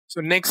So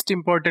next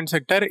important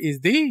sector is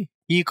the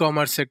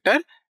e-commerce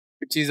sector,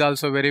 which is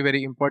also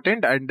very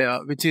important, and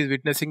which is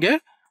witnessing a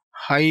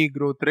high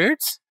growth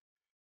rates.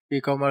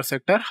 E-commerce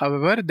sector,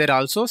 however, there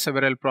are also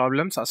several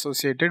problems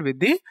associated with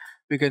the,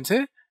 we can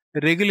say,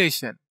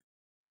 regulation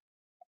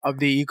of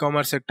the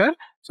e-commerce sector.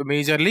 So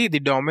majorly the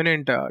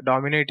dominant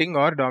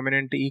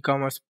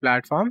e-commerce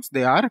platforms,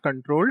 they are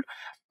controlled,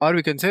 or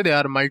we can say they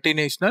are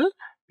multinational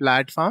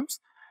platforms.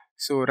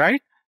 So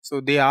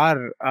so they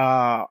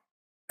are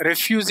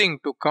refusing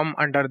to come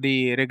under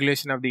the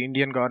regulation of the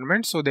Indian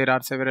government. So there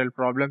are several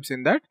problems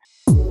in that.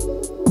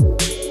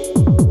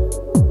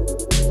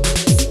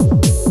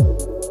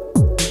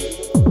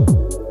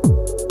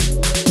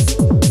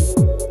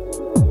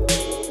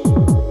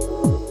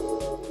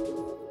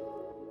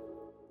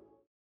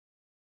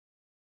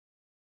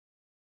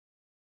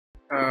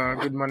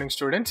 Good morning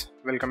students,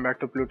 welcome back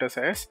to Plutus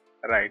IAS.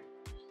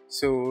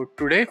 So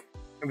today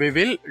we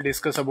will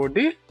discuss about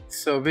the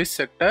service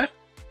sector.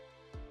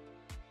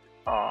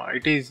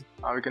 It is,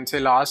 we can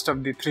say, last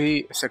of the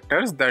three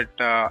sectors that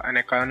an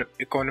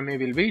economy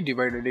will be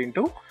divided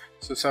into.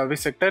 So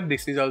service sector,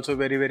 this is also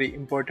very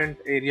important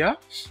area,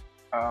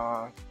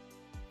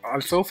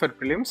 also for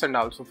prelims and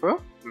also for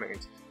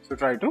mains. So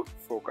try to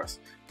focus.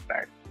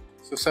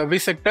 So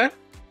service sector,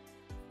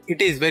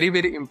 it is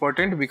very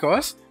important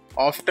because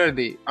after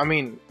the,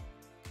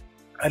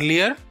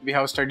 earlier we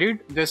have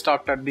studied, just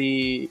after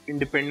the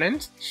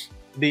independence,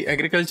 the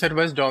agriculture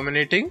was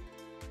dominating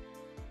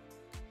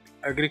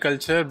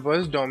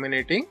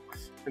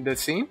the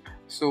scene.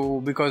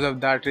 So because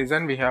of that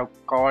reason, we have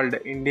called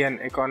Indian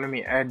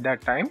economy at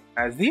that time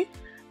as the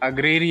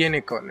agrarian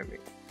economy.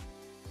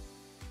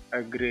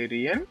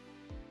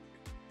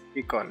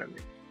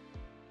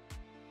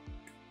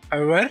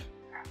 However,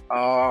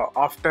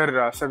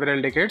 after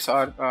several decades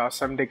or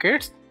some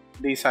decades,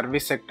 the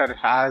service sector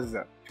has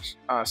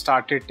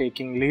started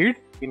taking lead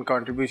in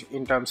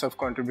terms of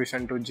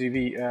contribution to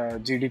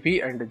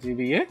GDP and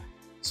GVA.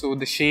 So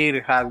the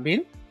share has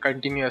been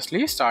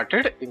continuously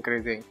started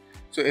increasing.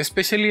 So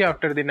especially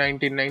after the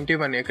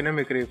 1991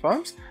 economic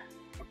reforms,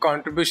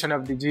 contribution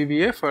of the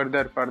GVA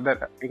further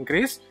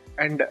increased,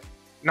 and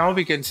now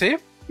we can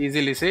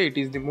easily say it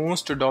is the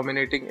most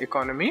dominating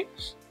economy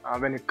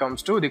when it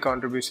comes to the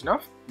contribution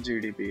of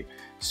GDP.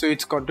 So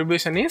its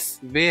contribution is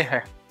way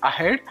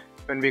ahead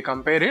when we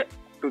compare it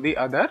to the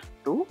other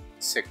two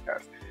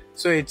sectors.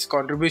 So its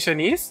contribution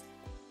is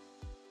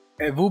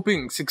a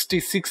whooping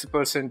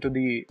 66% to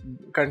the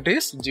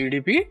country's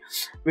GDP,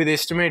 with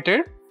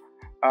estimated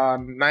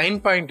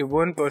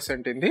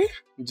 9.1% in the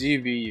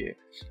GVA,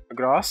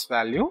 gross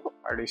value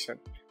addition.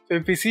 So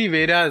if we see,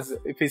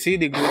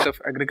 the growth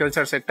of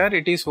agriculture sector,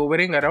 it is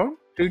hovering around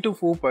 3 to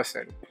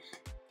 4%,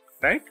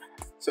 right?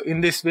 So in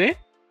this way,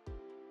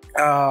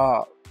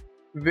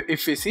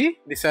 if we see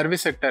the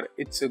service sector,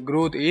 its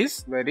growth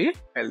is very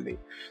healthy.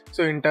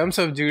 So in terms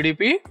of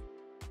GDP,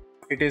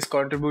 it is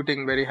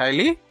contributing very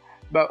highly,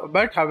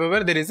 but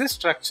however there is a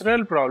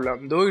structural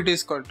problem. Though it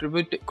is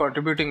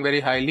contributing very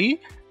highly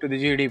to the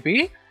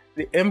GDP,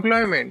 the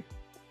employment,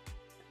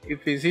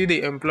 if we see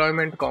the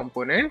employment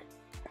component,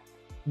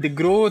 the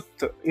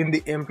growth in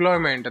the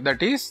employment,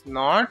 that is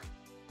not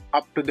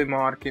up to the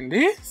mark in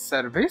the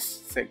service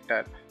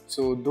sector.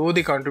 So though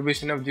the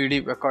contribution of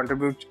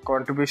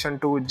contribution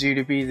to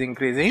GDP is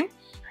increasing,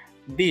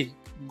 the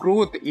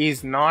growth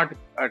is not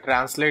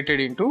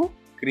translated into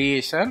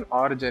creation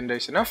or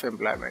generation of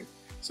employment.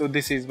 So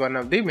this is one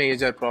of the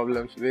major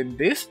problems with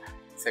this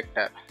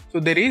sector. So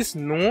there is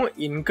no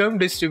income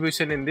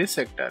distribution in this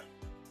sector.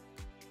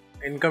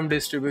 Income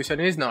distribution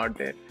is not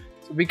there.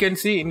 So we can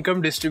see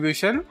income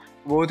distribution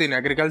both in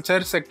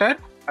agriculture sector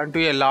and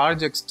to a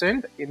large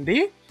extent in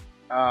the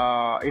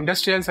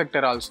industrial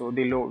sector also,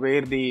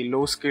 where the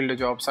low skilled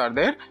jobs are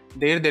there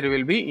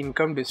will be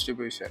income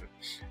distribution.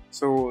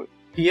 So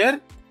here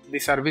the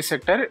service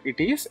sector, it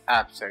is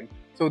absent.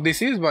 So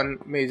this is one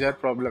major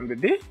problem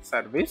with the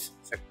service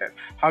sector.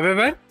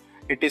 However,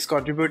 it is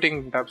contributing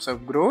in terms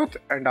of growth,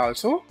 and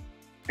also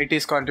it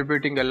is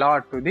contributing a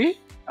lot to the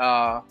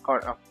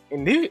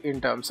in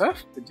terms of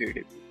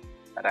GDP.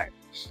 Right.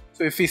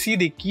 So if we see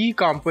the key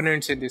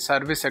components in the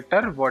service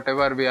sector,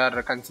 whatever we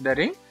are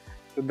considering,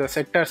 so the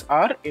sectors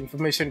are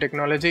information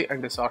technology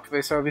and the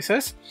software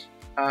services,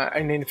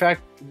 and in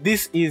fact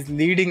this is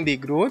leading the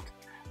growth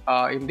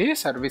in the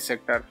service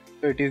sector.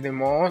 So it is the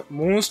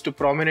most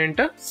prominent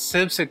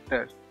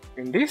sub-sector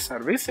in the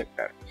service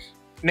sector.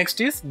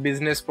 Next is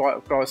business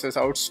process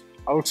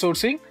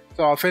outsourcing.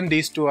 So often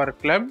these two are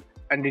clubbed,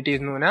 and it is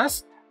known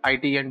as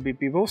IT and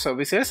BPO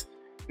services.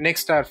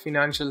 Next are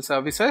financial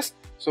services.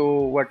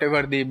 So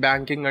whatever the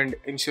banking and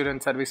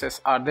insurance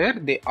services are there,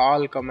 they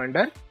all come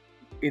under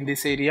in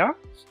this area.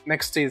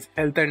 Next is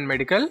health and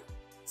medical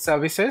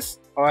services,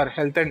 or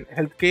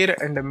healthcare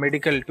and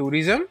medical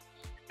tourism,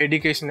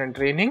 education and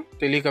training,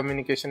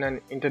 telecommunication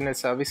and internet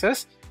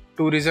services,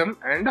 tourism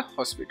and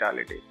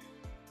hospitality.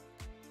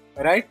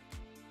 Right.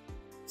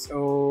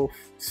 So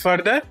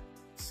further,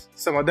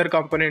 some other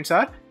components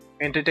are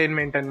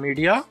entertainment and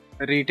media,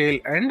 retail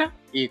and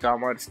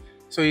e-commerce.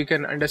 So you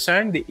can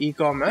understand the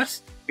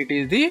e-commerce, it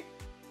is the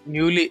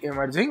newly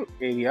emerging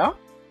area,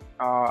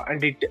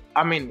 and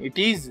it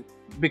is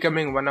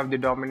becoming one of the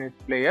dominant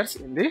players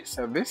in the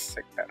service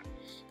sector.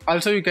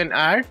 Also you can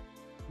add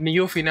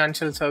neo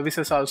financial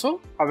services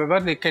also, however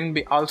they can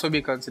be also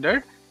be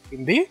considered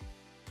in the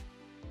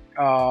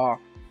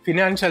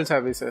financial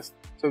services.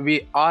 So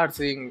we are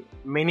seeing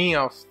many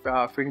of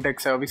fintech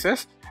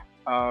services,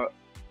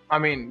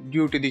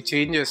 due to the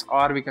changes,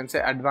 or we can say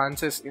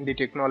advances in the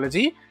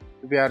technology,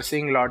 we are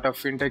seeing a lot of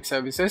fintech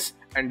services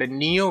and the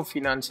neo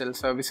financial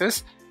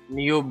services,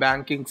 neo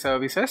banking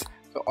services.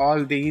 So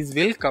all these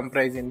will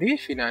comprise in the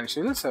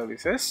financial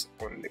services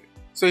only.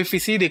 So if we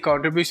see the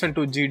contribution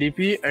to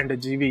GDP and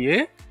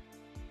GVA,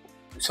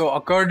 so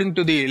according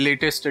to the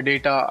latest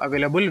data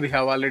available, we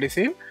have already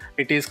seen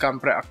it is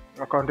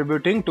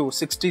contributing to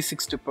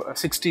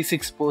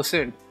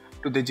 66%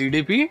 to the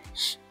GDP,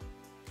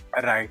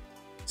 right?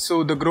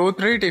 So the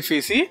growth rate, if we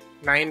see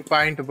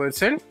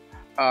 9%,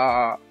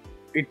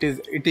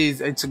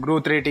 its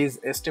growth rate is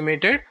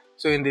estimated.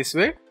 So in this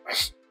way,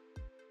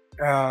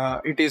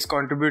 it is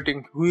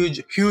contributing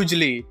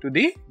hugely to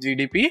the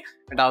GDP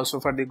and also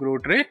for the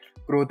growth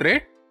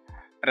rate,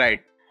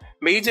 right?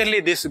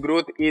 Majorly this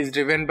growth is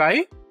driven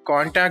by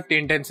contact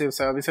intensive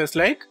services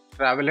like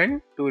travel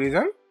and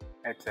tourism,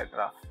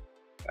 etc.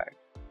 Right.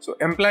 So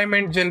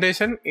employment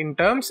generation in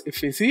terms,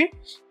 if we see,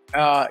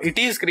 it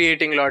is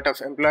creating a lot of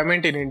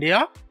employment in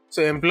India.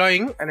 So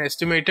employing an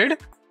estimated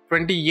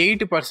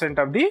 28%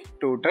 of the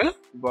total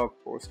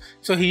workforce.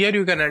 So here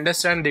you can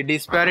understand the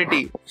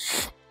disparity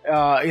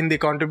in the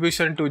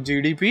contribution to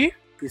GDP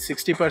is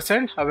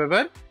 60%.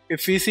 However,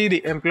 if we see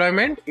the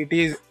employment, it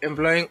is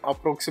employing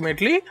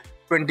approximately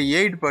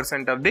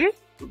 28% of the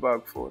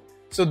workforce.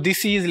 So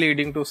this is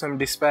leading to some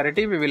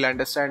disparity. We will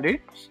understand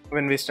it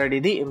when we study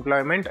the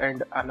employment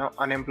and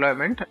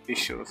unemployment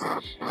issues.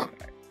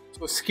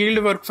 So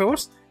skilled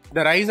workforce,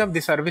 the rise of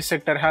the service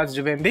sector has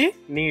driven the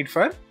need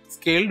for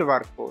skilled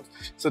workforce.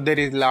 So there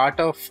is a lot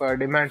of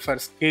demand for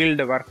skilled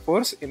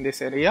workforce in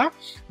this area,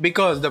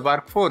 because the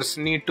workforce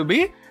need to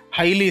be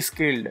highly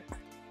skilled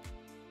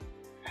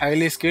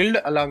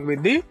along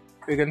with the,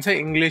 we can say,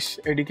 English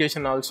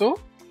education also,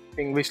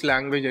 English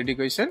language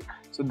education.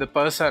 So the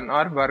person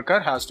or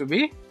worker has to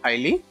be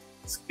highly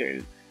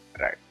skilled,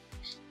 right?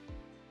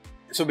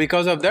 So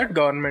because of that,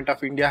 Government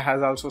of India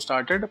has also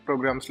started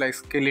programs like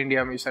Skill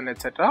India Mission,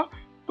 etc.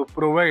 to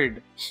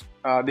provide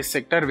this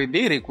sector with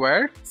the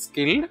required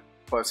skilled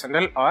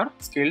personnel or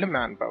skilled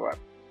manpower,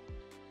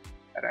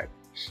 right?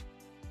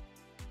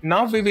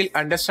 Now we will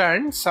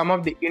understand some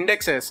of the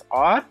indexes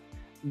or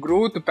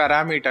growth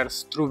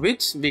parameters through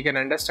which we can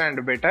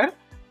understand better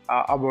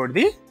about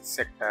the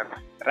sector,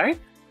 right?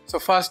 So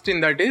first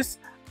in that is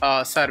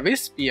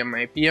service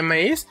PMI.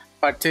 PMI is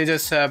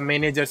Purchases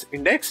Managers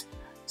Index.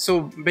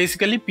 So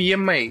basically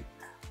PMI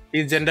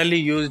is generally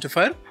used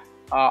for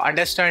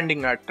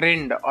understanding a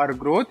trend or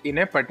growth in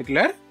a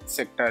particular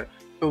sector.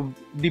 So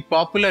the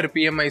popular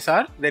PMIs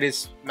are, there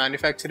is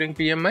manufacturing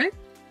PMI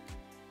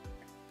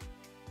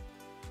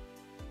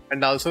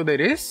and also there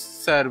is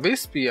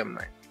service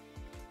PMI,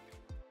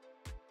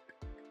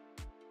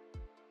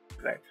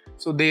 right?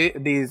 So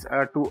these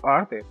two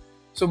are there.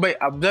 So by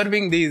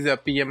observing these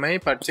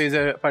PMI,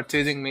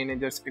 Purchasing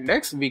Managers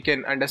Index, we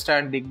can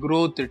understand the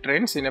growth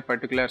trends in a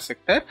particular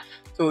sector.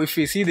 So if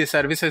we see the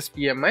services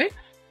PMI,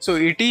 so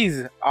it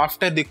is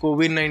after the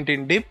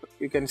COVID-19 dip,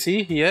 you can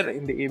see here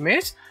in the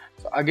image.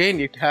 So again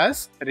it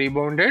has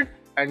rebounded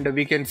and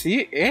we can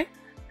see a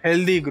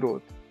healthy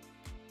growth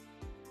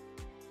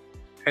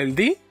in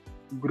the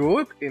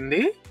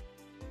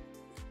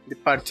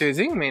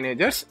Purchasing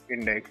Managers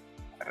Index,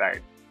 right?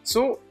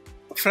 So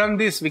from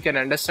this we can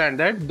understand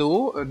that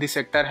though the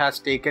sector has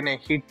taken a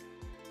hit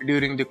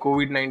during the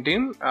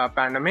COVID-19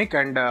 pandemic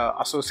and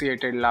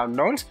associated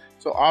lockdowns,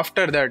 so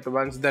after that,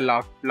 once the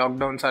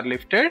lockdowns are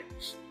lifted,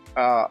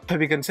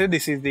 we can say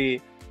this is the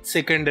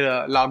second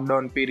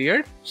lockdown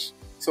period.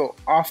 So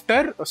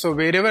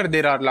wherever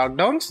there are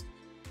lockdowns,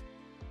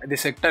 the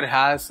sector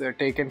has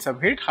taken some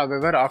hit.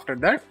 However, after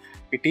that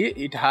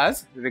it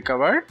has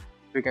recovered,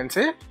 we can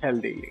say,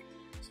 healthily.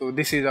 So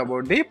this is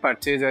about the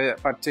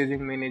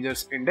Purchasing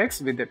Managers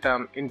Index with the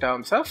term in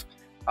terms of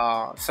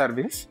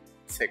service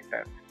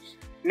sector.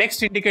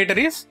 Next indicator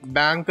is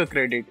bank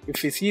credit.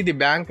 If we see the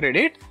bank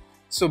credit,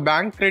 so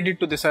bank credit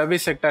to the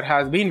service sector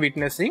has been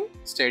witnessing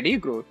steady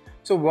growth.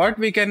 So what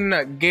we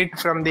can get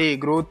from the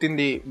growth in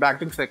the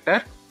banking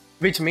sector,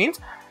 which means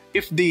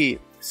if the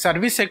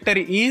service sector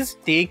is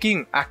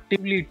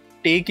actively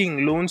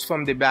taking loans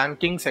from the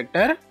banking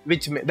sector,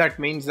 that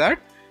means that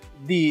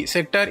the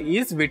sector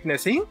is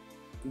witnessing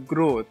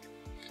growth.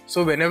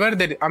 So whenever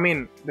the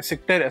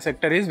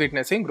sector is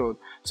witnessing growth.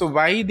 So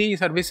why the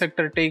service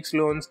sector takes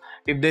loans?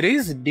 If there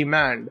is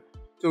demand,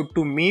 so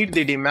to meet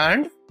the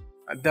demand,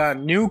 the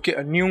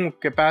new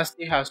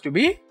capacity has to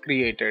be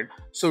created.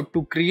 So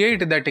to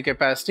create that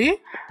capacity,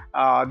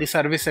 the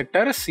service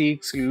sector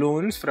seeks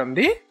loans from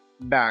the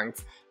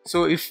banks.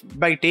 So if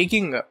by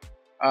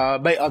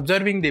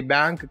observing the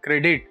bank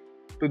credit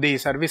to the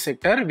service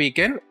sector, we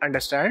can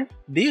understand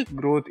the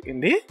growth in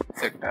the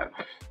sector.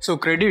 So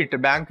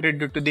bank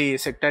credit to the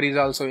sector is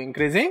also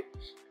increasing.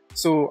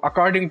 So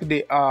according to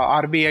the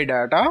RBI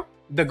data,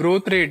 the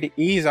growth rate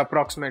is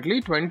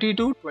approximately 20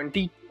 to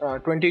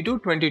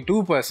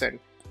 22%.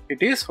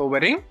 It is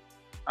hovering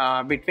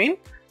between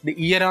the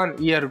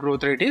year-on-year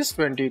growth rate is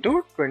 20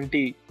 to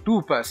 22%.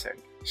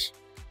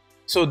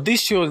 So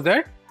this shows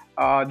that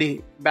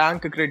the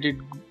bank credit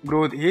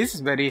growth is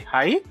very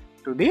high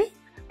to the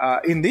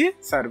in the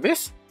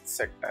service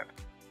sector.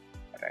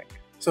 Right.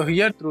 So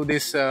here through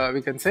this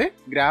we can say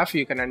graph,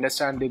 you can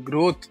understand the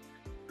growth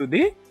to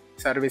the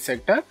service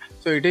sector.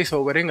 So it is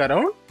hovering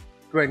around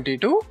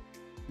 22.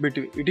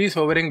 It is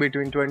hovering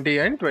between 20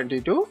 and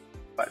 22%.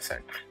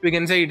 We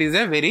can say it is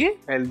a very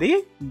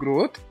healthy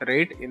growth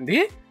rate in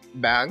the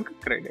bank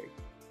credit.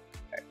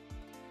 Right.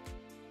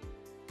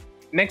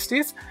 Next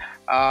is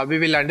we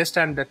will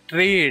understand the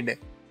trade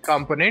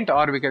component,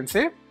 or we can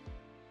say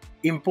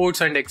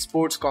imports and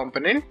exports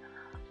component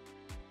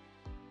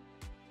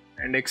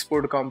and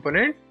export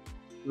component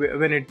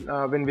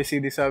when we see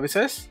the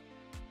services.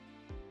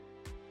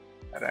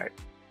 Right.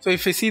 So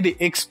if we see the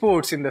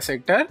exports in the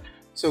sector,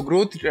 so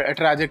growth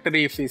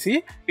trajectory, if we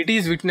see, it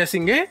is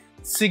witnessing a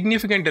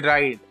significant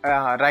rise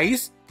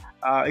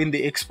in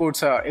the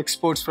exports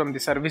from the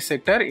service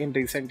sector in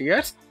recent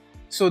years.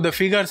 So the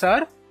figures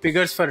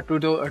for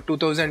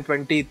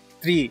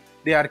 2023.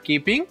 They are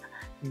keeping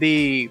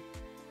the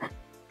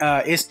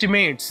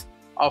estimates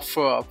of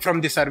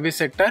from the service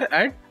sector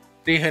at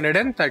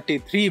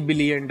 $333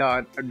 billion.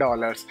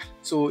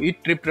 So it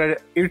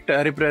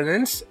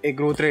represents a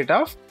growth rate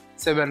of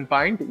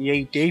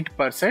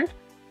 7.88%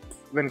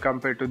 when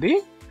compared to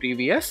the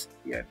previous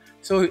year.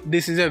 So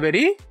this is a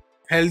very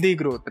healthy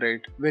growth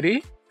rate,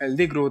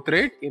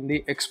 in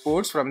the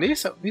exports from the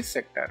service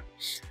sector.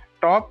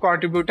 Top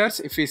contributors,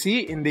 if we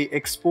see in the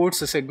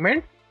exports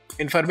segment,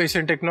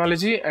 information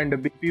technology and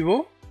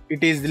BPO,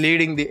 it is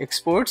leading the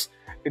exports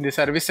in the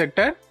service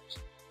sector.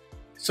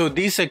 So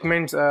these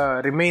segments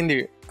remain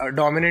the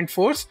dominant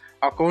force,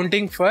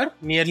 accounting for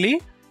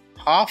nearly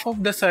half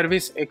of the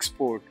service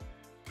export,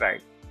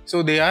 right?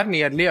 So they are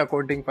nearly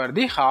accounting for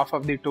the half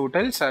of the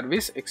total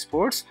service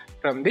exports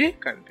from the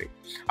country.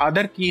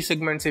 Other key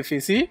segments, if we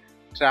see,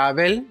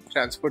 travel,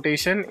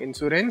 transportation,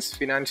 insurance,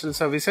 financial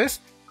services,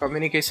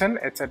 communication,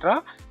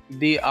 etc.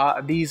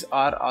 These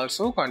are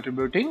also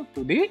contributing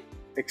to the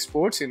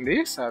exports in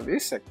the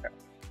service sector,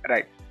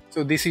 right?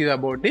 So this is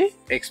about the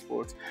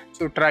exports.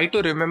 So try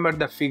to remember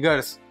the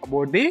figures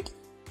about the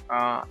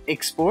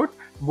export,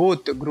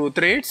 both growth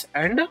rates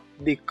and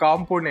the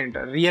component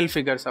real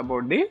figures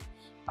about the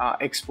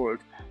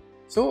export.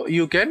 So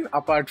you can,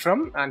 apart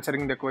from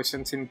answering the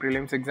questions in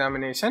prelims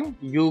examination,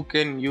 you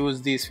can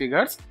use these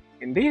figures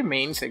in the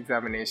mains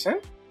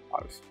examination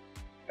also.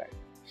 Right.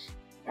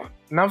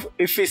 Now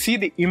if we see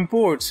the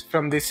imports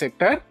from this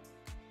sector,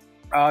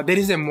 there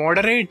is a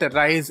moderate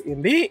rise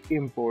in the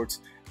imports.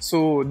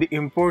 So the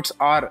imports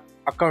are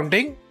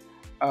accounting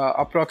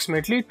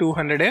approximately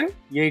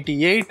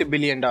 $288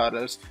 billion.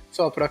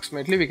 So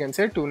approximately we can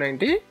say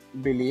 $290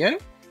 billion.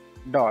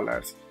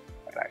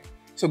 Right.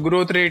 So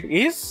growth rate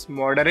is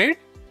moderate.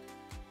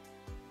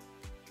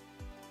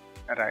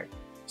 Right.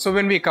 So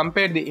when we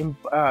compare the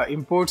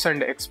imports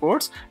and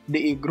exports,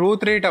 the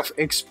growth rate of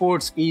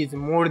exports is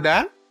more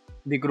than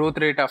the growth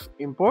rate of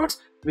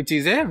imports, which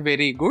is a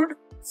very good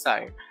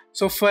sign.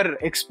 So for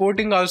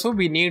exporting also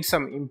we need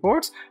some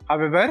imports.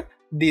 However,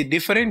 the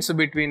difference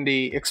between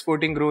the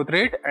exporting growth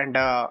rate and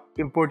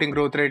importing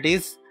growth rate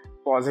is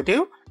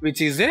positive,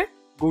 which is a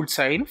good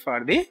sign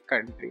for the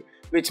country,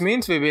 which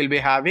means we will be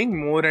having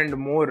more and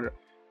more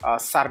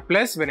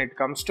surplus when it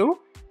comes to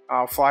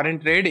foreign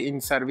trade in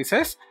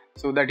services.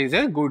 So that is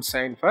a good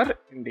sign for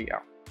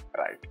India,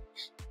 right?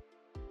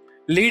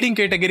 Leading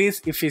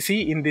categories, if we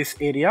see in this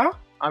area,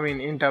 I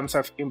mean in terms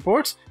of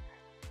imports,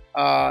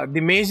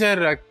 the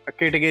major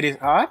categories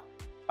are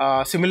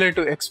similar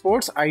to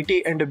exports,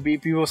 IT and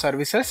BPO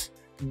services.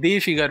 They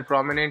figure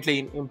prominently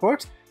in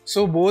imports.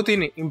 So both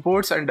in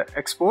imports and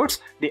exports,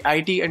 the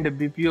IT and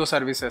BPO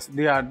services,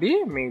 they are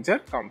the major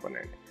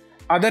component.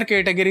 Other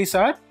categories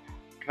are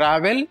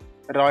travel,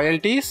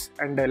 royalties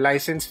and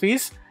license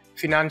fees,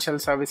 financial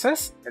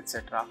services,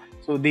 etc.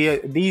 So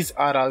these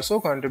are also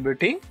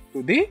contributing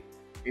to the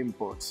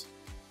imports,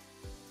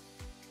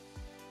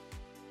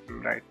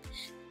 right?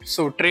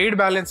 So trade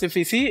balance, if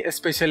we see,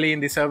 especially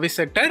in the service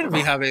sector,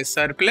 we have a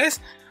surplus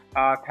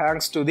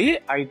thanks to the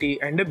IT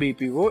and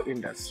BPO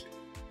industry.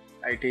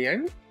 IT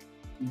and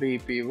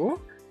BPO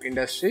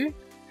industry,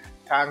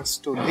 thanks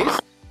to this,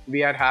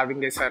 we are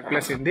having a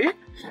surplus in the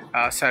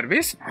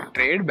service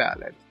trade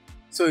balance.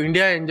 So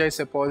India enjoys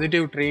a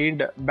positive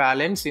trade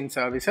balance in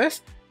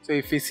services. So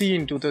if we see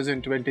in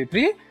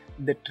 2023,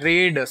 the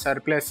trade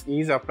surplus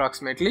is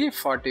approximately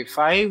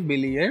 $45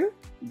 billion,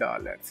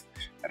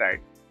 right?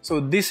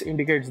 So this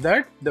indicates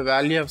that the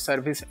value of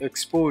service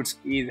exports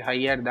is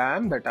higher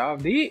than that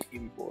of the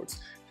imports.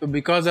 So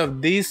because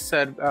of this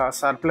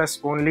surplus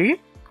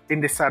only in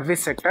the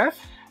service sector,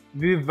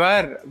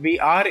 we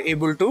are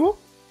able to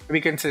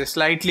we can say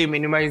slightly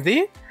minimize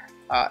the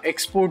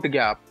export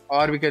gap,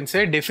 or we can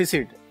say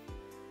deficit,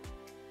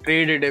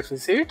 trade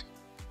deficit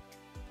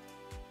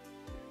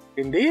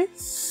in the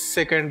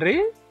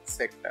secondary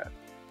sector,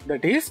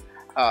 that is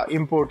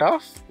import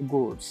of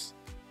goods.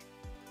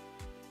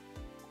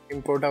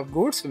 Import of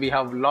goods, we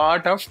have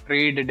lot of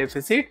trade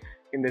deficit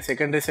in the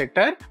secondary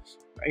sector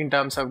in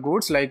terms of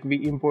goods, like we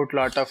import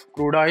lot of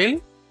crude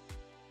oil,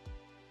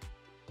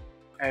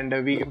 and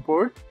we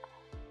import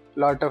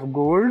lot of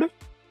gold,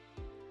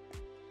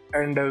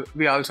 and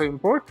we also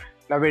import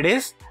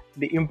nowadays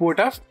the import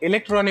of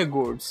electronic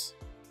goods.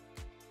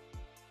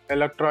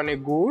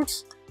 Electronic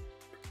goods,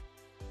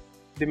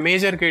 the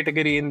major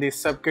category in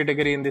this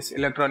subcategory in this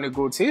electronic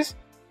goods is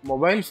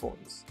mobile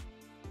phones.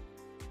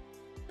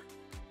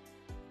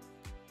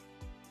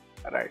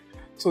 Right.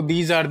 So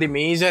these are the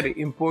major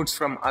imports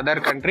from other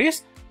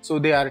countries. So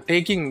they are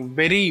taking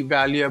very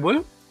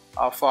valuable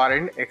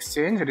foreign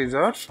exchange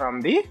reserves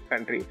from the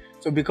country.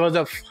 So because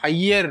of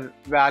higher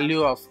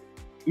value of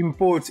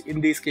imports in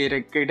these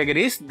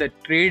categories, the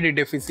trade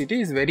deficit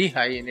is very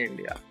high in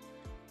India.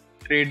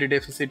 Trade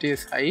deficit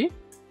is high.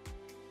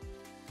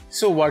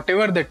 So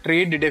whatever the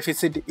trade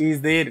deficit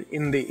is there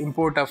in the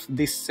import of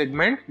this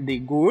segment, the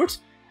goods,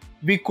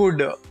 we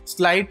could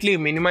slightly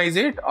minimize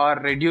it or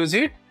reduce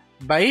it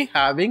by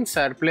having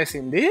surplus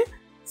in the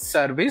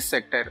service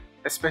sector,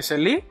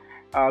 especially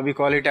we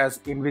call it as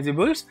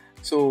invisibles.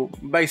 So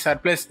by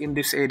surplus in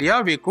this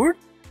area, we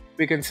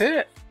can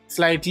say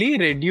slightly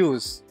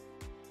reduce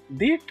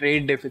the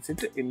trade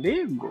deficit in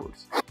the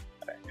goods.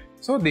 Right.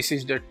 So this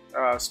is the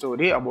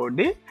story about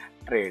the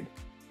trade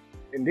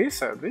in the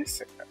service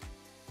sector.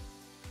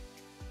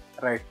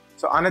 Right.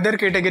 So another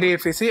category,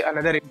 if we see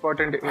another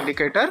important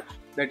indicator,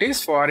 that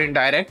is foreign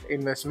direct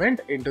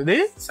investment into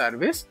the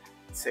service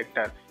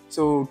sector.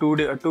 So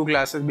two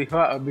classes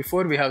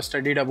before we have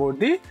studied about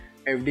the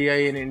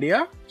FDI in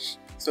India.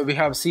 So we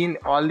have seen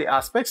all the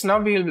aspects. Now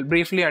we will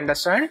briefly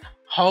understand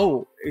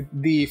how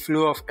the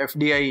flow of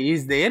FDI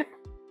is there.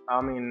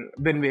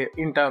 When we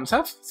in terms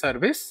of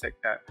service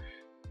sector.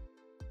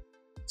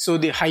 So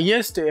the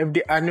highest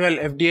annual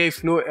FDI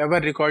flow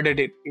ever recorded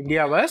in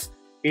India was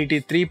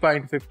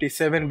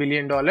 $83.57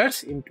 billion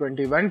in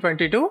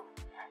 21-22.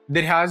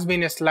 There has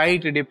been a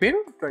slight dip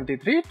in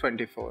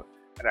 23-24.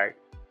 Right.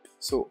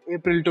 So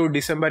April to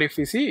December, if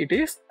we see, it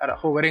is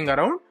hovering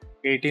around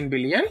 18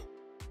 billion.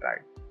 Right.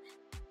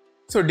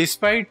 So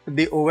despite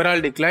the overall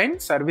decline,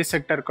 service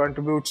sector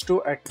contributes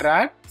to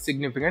attract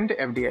significant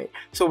FDI.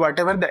 So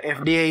whatever the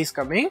FDI is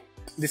coming,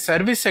 the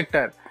service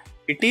sector,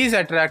 it is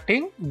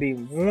attracting the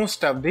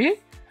most of the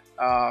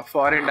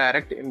foreign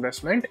direct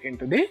investment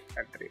into the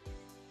country.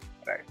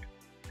 Right.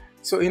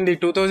 So in the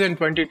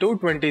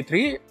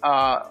 2022-23,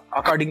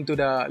 according to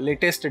the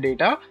latest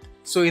data,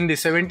 so in the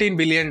 $17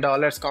 billion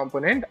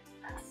component,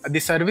 the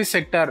service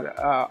sector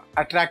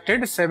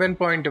attracted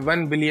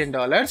 $7.1 billion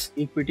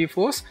equity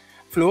flows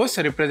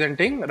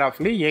representing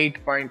roughly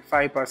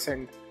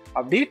 8.5%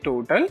 of the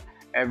total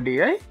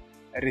FDI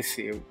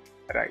received.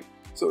 Right.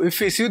 So if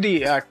we see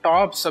the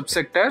top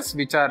subsectors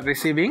which are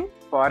receiving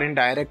foreign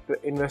direct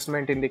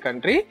investment in the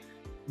country,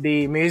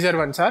 the major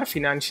ones are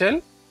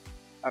financial,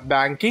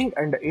 banking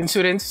and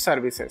insurance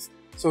services.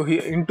 So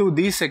into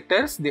these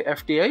sectors, the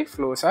FDI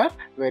flows are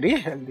very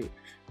healthy.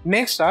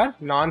 Next are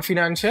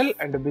non-financial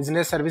and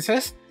business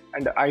services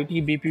and IT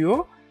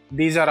BPO.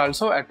 These are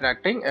also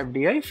attracting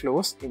FDI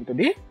flows into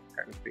the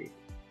country.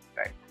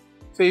 Right.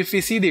 So if we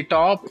see the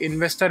top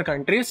investor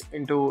countries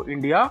into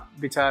India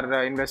which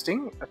are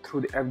investing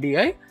through the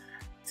FDI,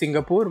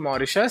 Singapore,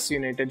 Mauritius,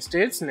 United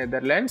States,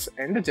 Netherlands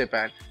and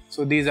Japan.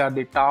 So these are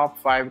the top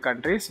 5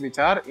 countries which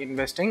are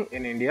investing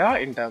in India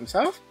in terms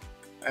of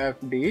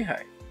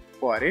FDI,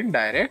 foreign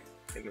direct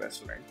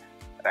investment.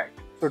 Right.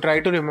 So try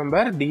to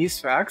remember these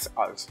facts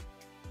also.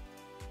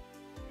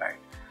 Right.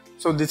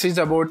 So this is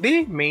about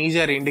the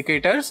major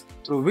indicators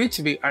through which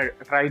we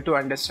try to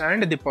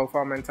understand the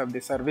performance of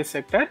the service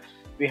sector.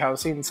 We have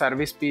seen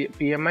service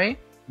PMI,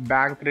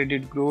 bank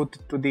credit growth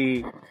to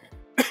the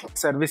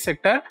service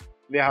sector.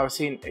 We have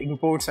seen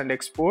imports and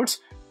exports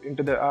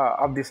into the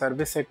of the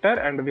service sector,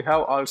 and we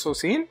have also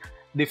seen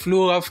the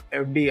flow of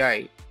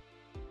FDI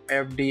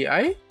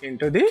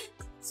into the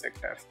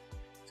sectors.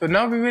 So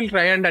now we will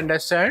try and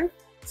understand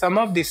some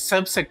of the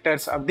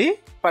subsectors of the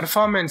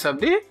performance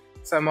of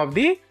some of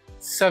the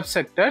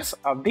subsectors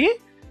of the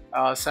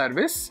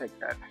service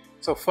sector.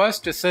 So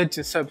first such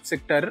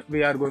subsector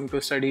we are going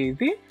to study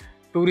the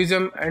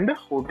tourism and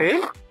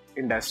hotel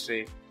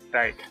industry.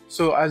 Right.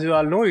 So as you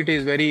all know, it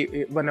is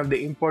one of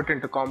the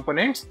important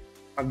components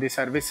of the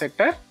service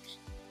sector.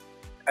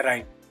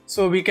 Right.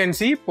 So we can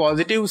see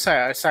positive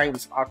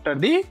signs after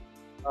the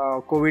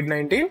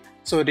COVID-19.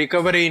 So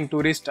recovery in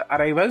tourist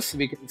arrivals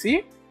we can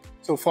see.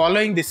 So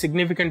following the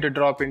significant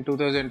drop in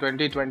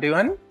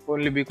 2020-21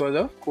 only because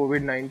of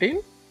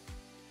COVID-19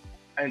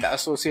 and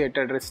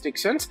associated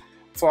restrictions,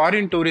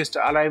 foreign tourist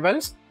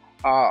arrivals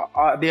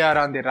they are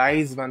on the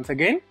rise once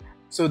again.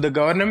 So the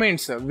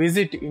government's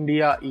Visit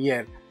India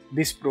Year,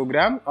 this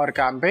program or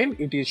campaign,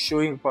 it is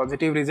showing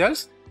positive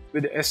results.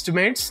 with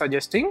estimates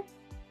suggesting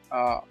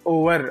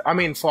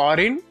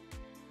foreign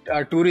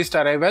tourist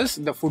arrivals,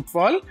 the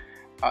footfall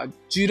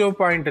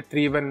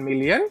 0.31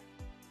 million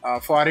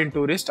foreign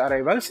tourist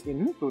arrivals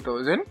in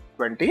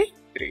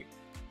 2023.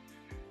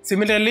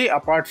 Similarly,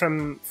 apart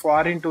from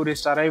foreign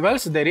tourist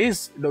arrivals, there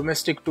is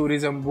domestic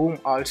tourism boom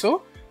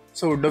also.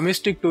 So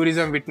domestic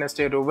tourism witnessed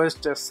a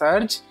robust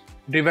surge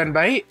driven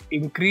by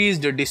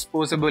increased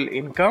disposable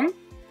income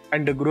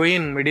and a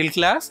growing middle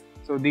class.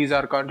 So these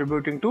are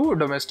contributing to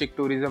domestic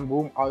tourism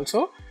boom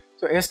also.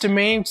 So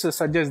estimates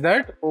suggest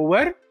that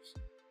over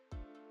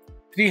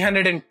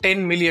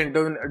 310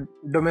 million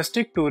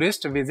domestic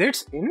tourist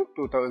visits in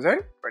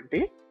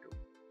 2022.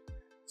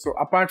 So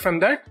apart from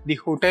that, the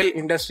hotel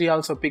industry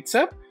also picks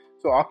up.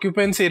 So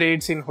occupancy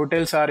rates in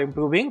hotels are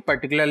improving,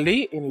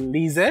 particularly in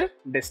leisure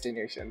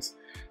destinations.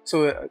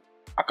 So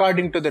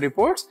according to the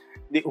reports,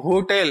 the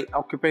hotel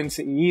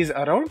occupancy is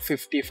around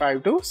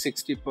 55 to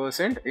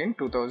 60% in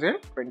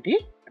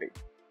 2023.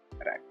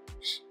 Right.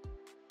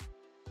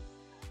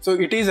 So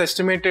it is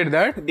estimated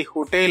that the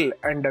hotel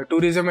and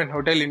tourism and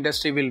hotel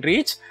industry will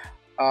reach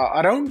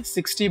around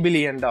 $60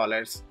 billion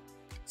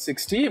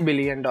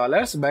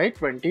by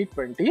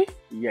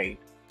 2028.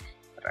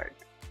 Right.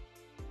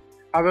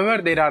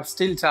 However, there are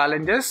still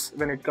challenges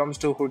when it comes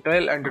to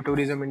hotel and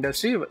tourism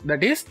industry,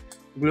 that is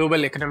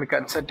global economic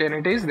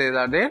uncertainties. These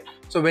are there.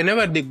 So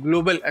whenever the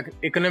global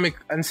economic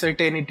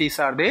uncertainties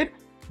are there,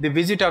 the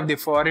visit of the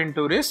foreign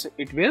tourists,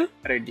 it will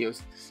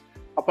reduce.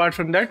 Apart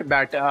from that,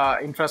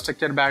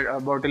 infrastructure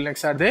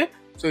bottlenecks are there.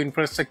 So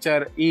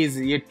infrastructure is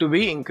yet to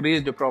be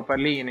increased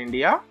properly in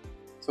India.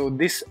 So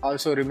this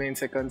also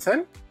remains a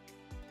concern.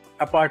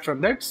 Apart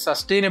from that,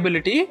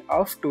 sustainability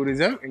of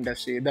tourism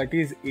industry, that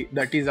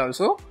is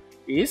also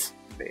is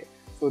there.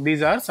 So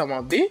these are some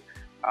of the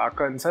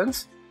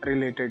concerns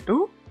related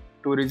to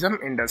tourism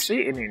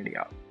industry in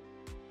India.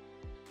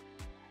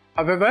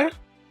 However,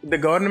 the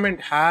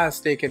government has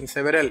taken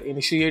several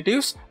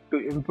initiatives to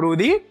improve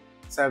the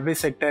service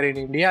sector in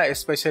India,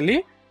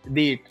 especially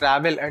the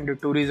travel and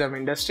tourism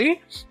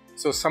industry.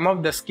 So some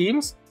of the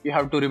schemes you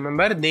have to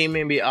remember, they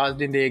may be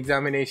asked in the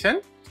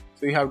examination.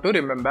 So you have to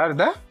remember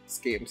the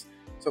schemes.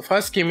 So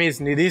first scheme is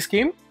Nidhi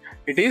scheme.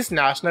 It is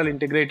National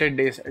Integrated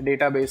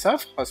Database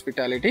of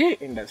Hospitality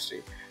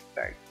Industry.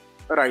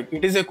 Right.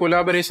 It is a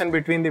collaboration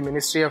between the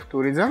Ministry of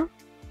Tourism,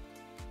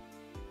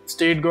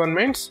 state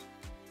governments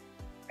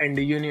and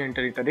the Union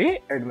Territory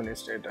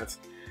administrators.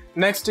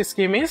 Next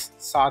scheme is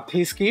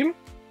Sathi scheme.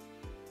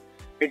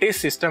 It is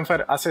System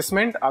for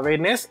Assessment,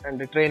 Awareness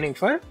and Training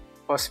for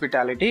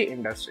Hospitality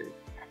Industry.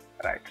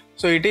 Right.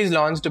 So it is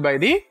launched by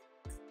the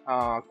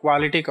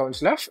Quality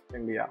Council of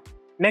India.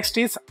 Next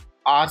is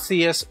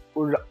RCS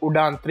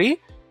Udan 3.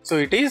 So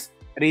it is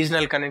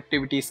Regional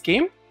Connectivity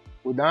Scheme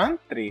Udan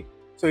 3.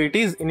 So it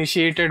is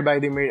initiated by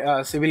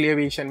the Civil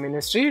Aviation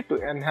Ministry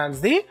to enhance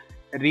the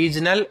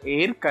regional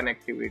air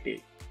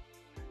connectivity.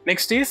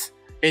 Next is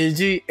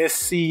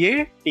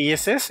LGSCA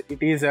TSS.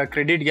 It is a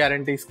credit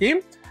guarantee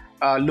scheme,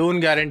 loan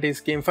guarantee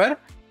scheme for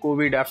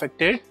COVID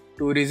affected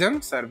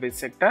tourism service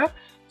sector.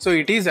 So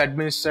it is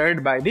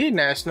administered by the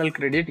National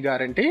Credit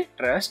Guarantee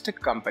Trust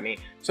Company.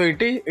 So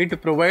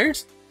it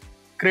provides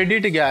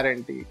credit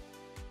guarantee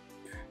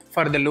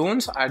for the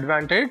loans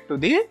advantage to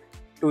the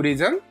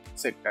tourism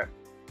sector.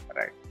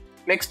 Right.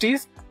 Next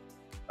is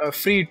a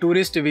free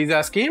tourist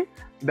visa scheme.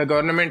 The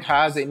government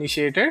has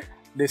initiated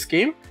this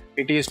scheme.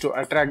 It is to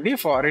attract the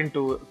foreign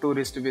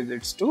tourist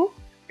visits to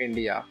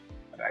India.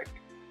 Right.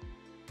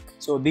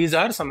 So these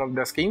are some of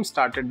the schemes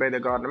started by the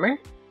government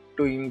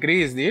to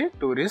increase the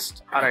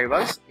tourist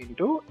arrivals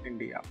into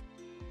India.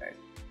 Right.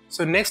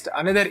 So next,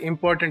 another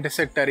important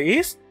sector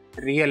is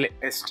real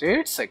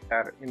estate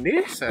sector in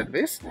the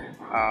service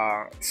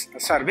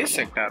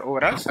sector,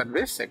 overall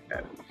service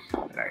sector.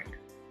 Right.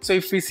 So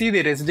if we see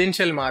the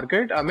residential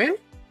market,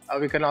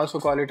 we can also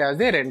call it as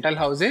the rental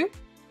housing.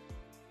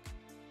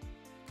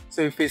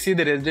 So if we see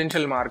the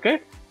residential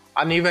market,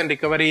 uneven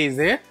recovery is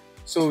there.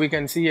 So we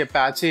can see a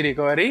patchy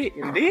recovery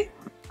in the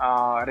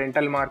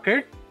rental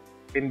market,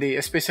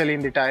 especially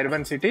in the Tier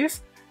 1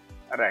 cities.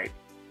 Right.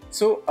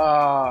 So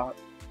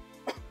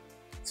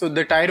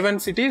the Tier 1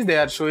 cities, they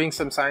are showing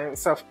some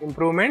signs of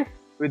improvement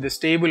with the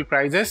stable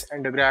prices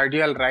and a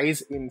gradual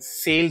rise in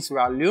sales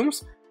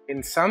volumes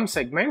in some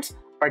segments,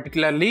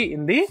 particularly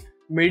in the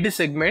mid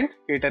segment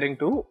catering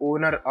to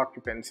owner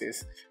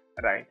occupancies.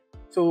 Right.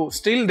 So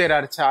still there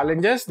are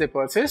challenges, they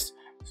persist.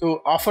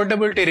 So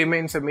affordability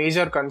remains a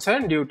major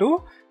concern due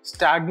to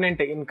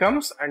stagnant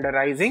incomes and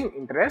rising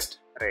interest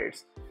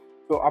rates.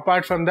 So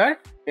apart from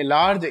that, a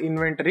large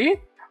inventory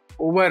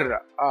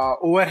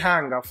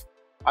overhang of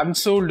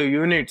unsold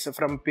units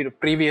from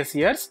previous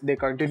years, they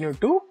continue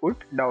to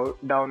put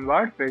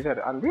downward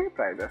pressure on the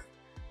prices.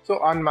 So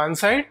on one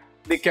side,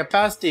 the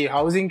capacity,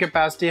 housing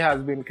capacity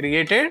has been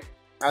created,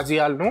 as we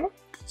all know.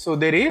 So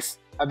there is,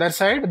 other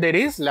side, there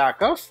is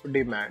lack of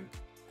demand.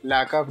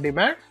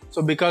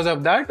 So because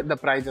of that, the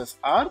prices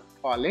are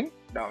falling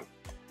down.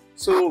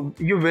 So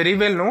you very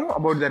well know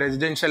about the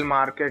residential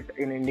market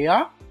in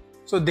India.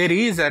 So there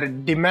is a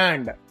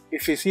demand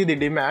if you see the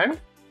demand,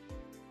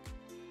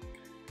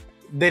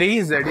 there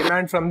is a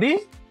demand from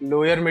the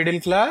lower middle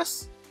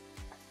class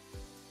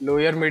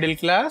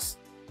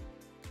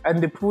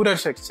and the poorer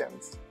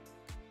sections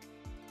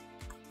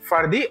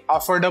for the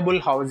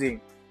affordable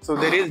housing. So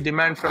there is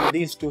demand from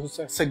these two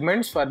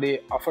segments for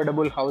the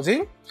affordable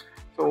housing.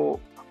 So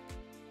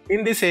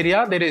in this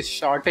area there is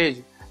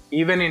shortage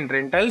even in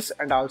rentals,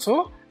 and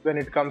also when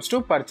it comes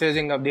to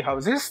purchasing of the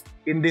houses,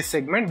 in this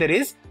segment there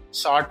is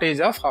shortage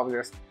of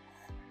houses.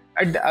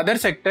 At the other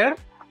sector,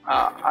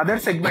 other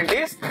segment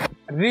is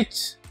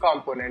rich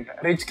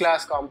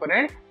class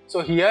component.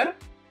 So here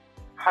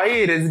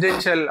high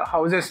residential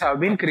houses have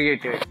been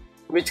created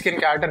which can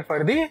cater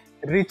for the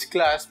rich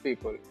class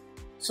people.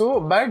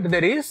 So but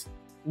there is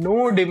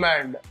no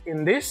demand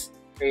in this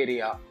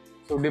area.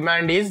 So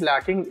demand is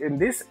lacking in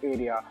this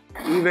area,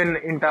 even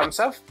in terms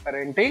of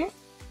renting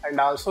and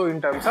also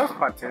in terms of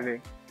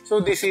purchasing. So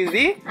this is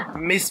the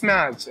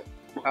mismatch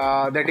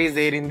that is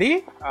there in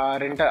the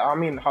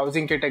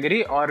housing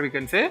category, or we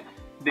can say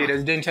the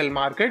residential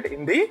market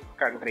in the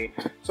country.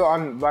 So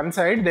on one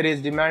side there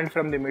is demand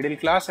from the middle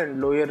class and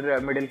lower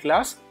middle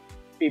class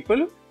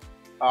people.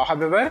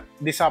 However,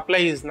 the supply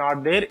is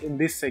not there in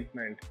this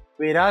segment.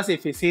 Whereas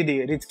if you see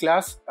the rich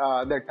class,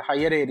 that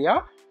higher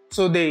area,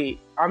 so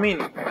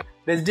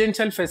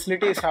residential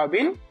facilities have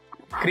been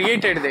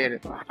created there.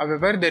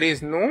 However, there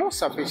is no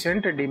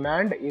sufficient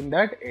demand in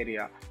that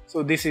area.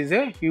 So this is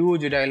a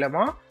huge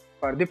dilemma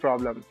for the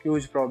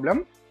huge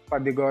problem for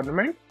the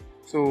government.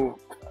 So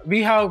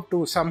we have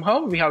to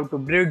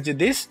bridge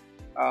this,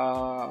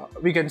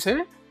 we can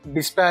say,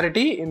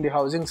 disparity in the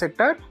housing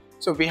sector.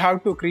 So we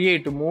have to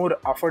create more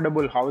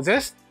affordable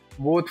houses,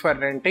 both for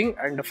renting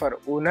and for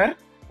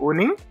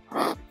owning,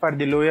 for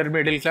the lower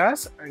middle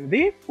class and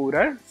the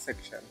poorer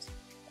sections.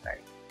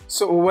 Right.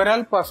 So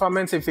overall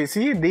performance, if we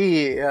see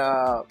the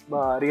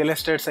real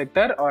estate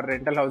sector or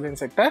rental housing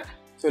sector,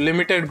 so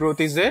limited growth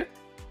is there.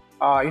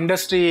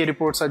 Industry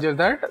reports suggest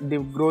that the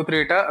growth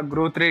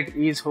rate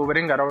is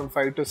hovering around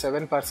 5 to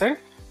 7%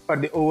 for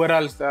the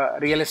overall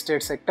real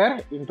estate sector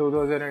in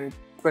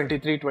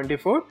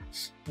 2023-24.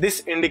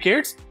 This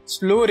indicates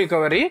slow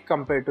recovery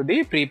compared to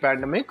the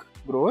pre-pandemic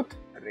growth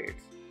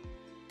rates.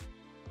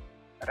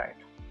 Right.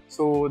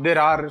 So there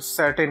are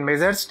certain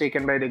measures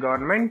taken by the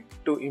government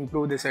to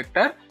improve the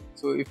sector.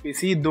 So if we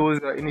see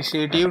those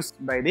initiatives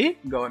by the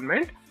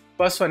government,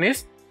 first one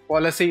is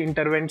policy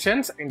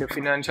interventions and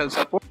financial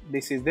support.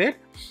 This is there.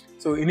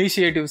 So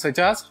initiatives such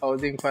as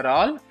Housing for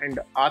All and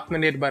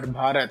Atmanirbhar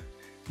Bharat,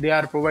 they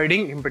are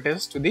providing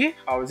impetus to the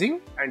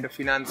housing and the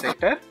finance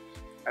sector.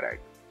 Right.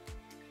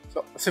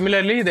 So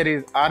similarly, there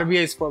is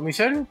RBI's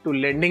permission to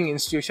lending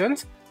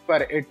institutions for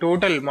a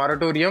total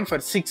moratorium for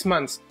 6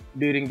 months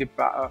during the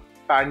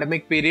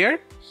pandemic period.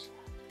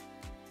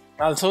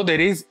 Also, there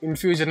is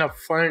infusion of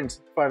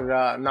funds for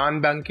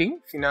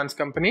non-banking finance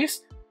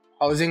companies,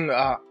 housing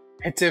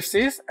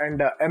HFCs and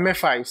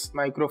MFIs,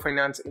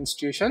 microfinance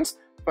institutions,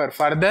 for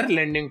further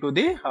lending to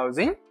the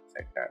housing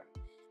sector.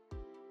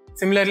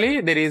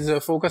 Similarly, there is a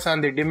focus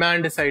on the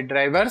demand side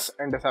drivers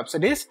and the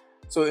subsidies.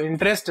 So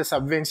interest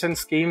subvention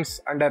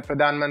schemes under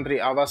Pradhan Mantri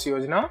Awas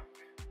Yojana,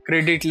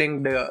 credit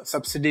linked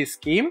subsidy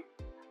scheme,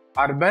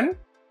 urban.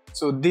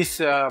 So this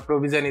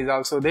provision is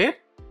also there.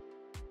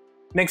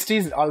 Next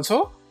is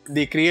also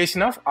the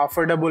creation of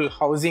affordable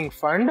housing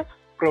fund,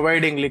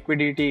 providing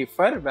liquidity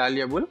for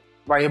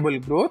viable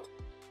growth.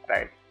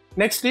 Right.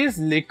 Next is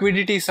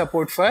liquidity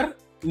support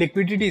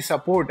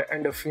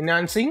and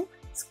financing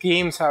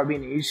schemes have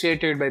been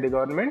initiated by the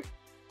government.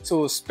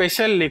 So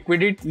special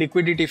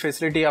liquidity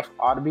facility of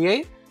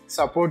RBI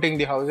supporting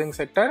the housing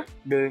sector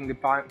during the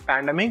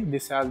pandemic.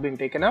 This has been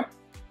taken up.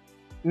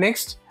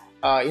 Next,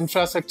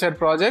 infrastructure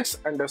projects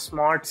and the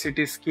smart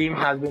city scheme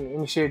has been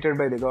initiated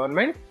by the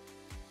government.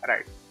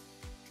 Right.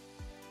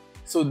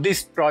 So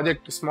this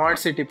project, smart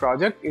city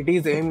project, it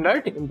is aimed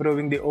at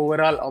improving the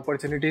overall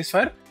opportunities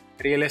for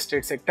real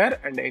estate sector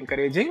and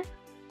encouraging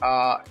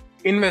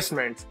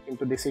investments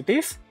into the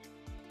cities.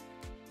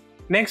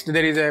 Next,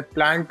 there is a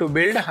plan to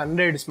build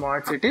 100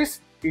 smart cities.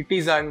 It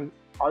is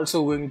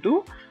also going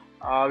to,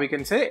 we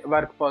can say,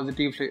 work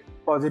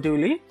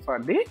positively for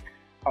the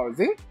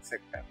housing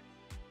sector.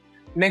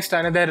 Next,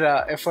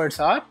 another efforts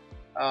are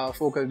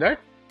focused at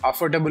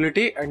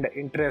affordability and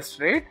interest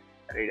rate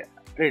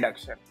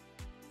reduction.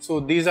 So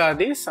these are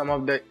some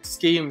of the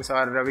schemes,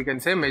 or we can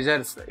say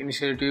measures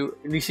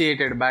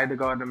initiated by the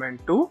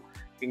government to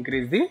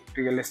increase the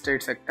real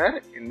estate sector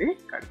in the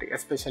country,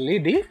 especially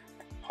the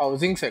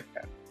housing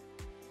sector.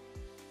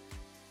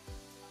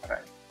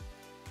 Right.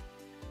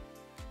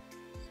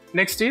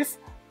 Next is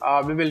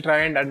we will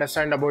try and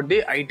understand about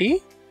the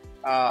IT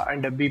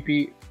and the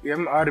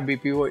BPM or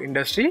BPO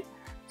industry.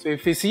 So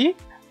if we see,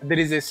 there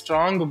is a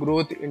strong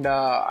growth in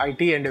the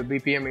IT and the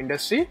BPM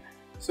industry.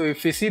 So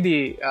if we see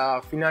the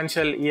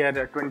financial year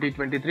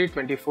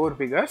 2023-24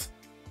 figures,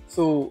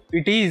 so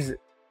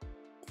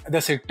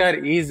the sector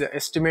is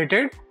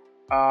estimated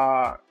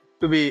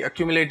to be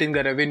accumulating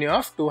the revenue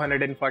of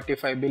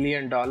 $245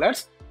 billion,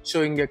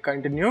 showing a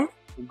continued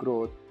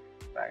growth.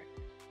 Right.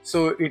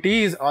 So it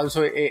is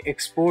also a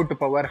export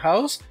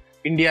powerhouse.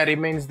 India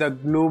remains the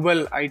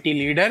global IT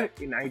leader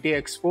in IT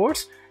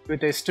exports,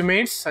 with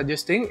estimates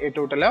suggesting a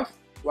total of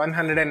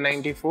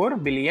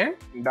 $194 billion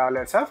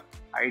of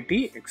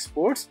IT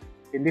exports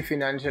in the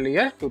financial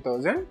year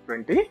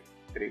 2023.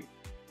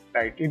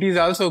 Right. It is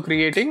also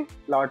creating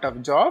lot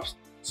of jobs.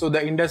 So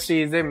the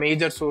industry is a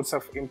major source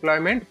of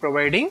employment,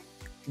 providing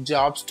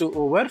jobs to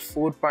over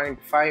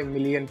 4.5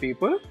 million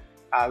people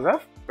as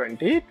of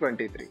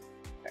 2023.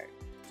 Right.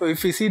 So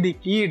if we see the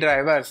key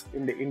drivers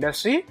in the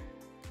industry,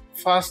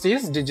 first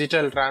is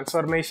digital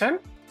transformation.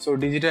 So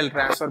digital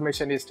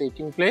transformation is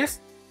taking place.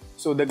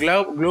 So the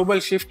global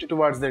shift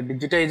towards the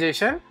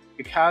digitization,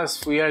 it has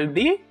fueled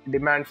the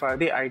demand for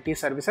the IT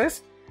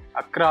services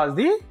across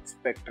the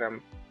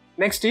spectrum.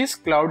 Next is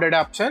cloud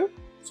adoption.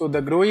 So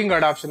the growing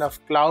adoption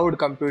of cloud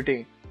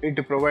computing,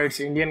 it provides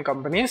Indian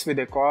companies with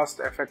a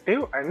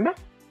cost-effective and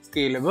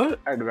scalable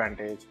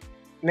advantage.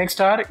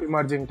 Next are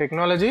emerging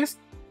technologies,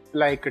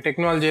 like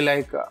technology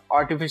like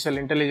artificial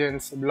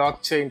intelligence,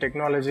 blockchain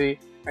technology,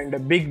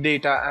 and big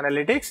data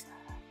analytics.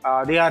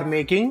 They are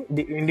making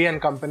the Indian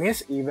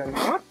companies even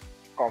more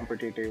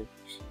competitive.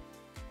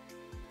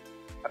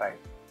 Right.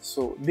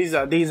 So these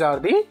are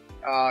the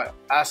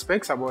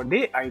aspects about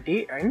the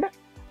IT and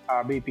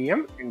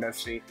BPM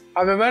industry.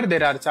 However,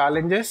 there are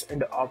challenges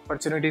and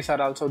opportunities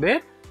are also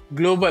there.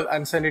 Global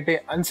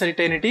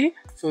uncertainty.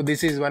 So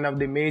this is one of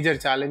the major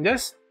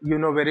challenges. You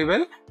know very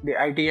well, the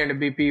IT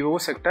and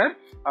BPO sector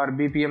or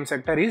BPM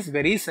sector is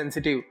very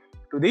sensitive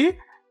to the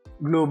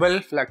global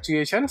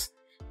fluctuations.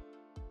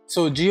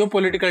 So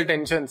geopolitical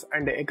tensions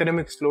and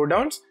economic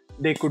slowdowns,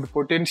 they could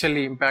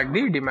potentially impact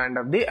the demand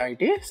of the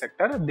IT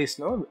sector.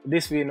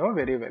 This we know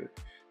very well.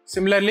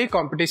 Similarly,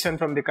 competition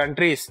from the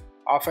countries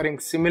offering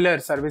similar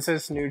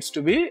services needs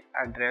to be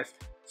addressed.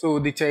 So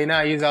the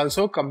China is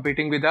also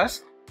competing with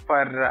us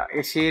for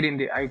a share in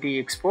the IT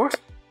exports.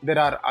 There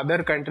are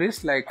other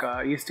countries like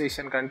East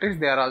Asian countries,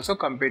 they are also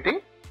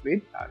competing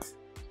with us.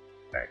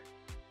 Right.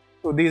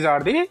 So these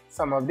are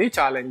some of the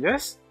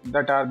challenges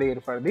that are there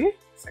for the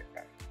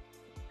sector.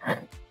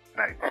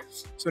 Right.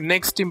 So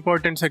next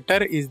important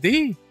sector is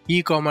the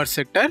e-commerce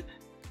sector,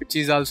 which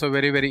is also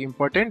very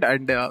important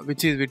and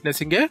which is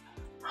witnessing a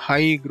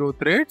high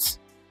growth rates.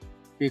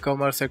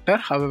 E-commerce sector.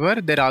 However,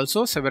 there are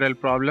also several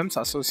problems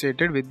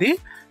associated with the,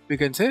 we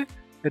can say,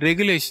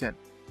 regulation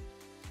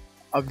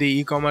of the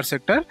e-commerce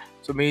sector.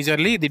 So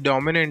majorly the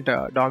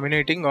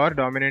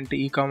dominant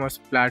e-commerce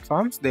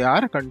platforms, they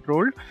are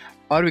controlled,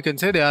 or we can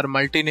say they are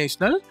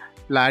multinational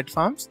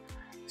platforms.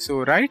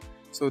 So right,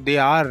 so they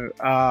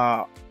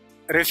are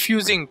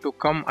refusing to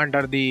come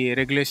under the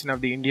regulation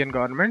of the Indian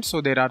government. So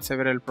there are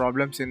several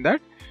problems in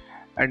that,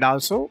 and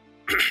also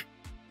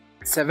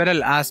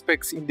several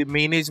aspects in the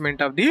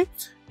management of the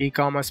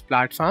e-commerce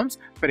platforms.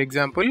 For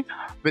example,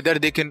 whether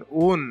they can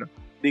own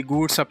the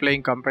goods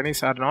supplying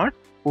companies or not,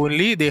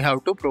 only they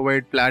have to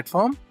provide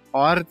platform,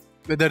 or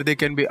whether they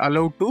can be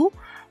allowed to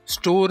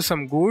store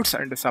some goods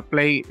and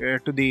supply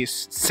to the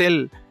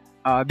sell,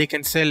 they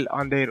can sell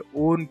on their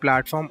own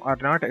platform or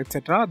not,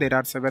 etc. There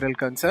are several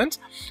concerns.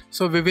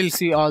 So we will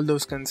see all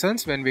those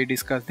concerns when we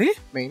discuss the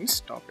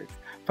mains topic.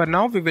 For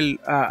now, we will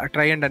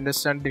try and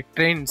understand the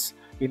trends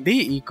in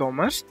the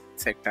e-commerce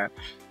sector.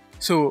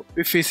 So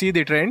if we see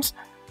the trends,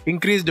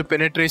 increased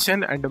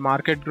penetration and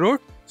market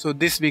growth. So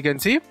this we can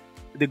see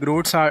the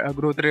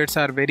growth rates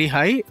are very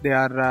high. They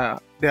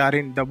are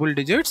in double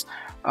digits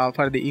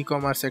for the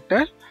e-commerce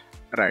sector.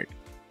 Right.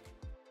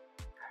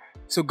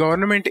 So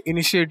government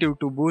initiative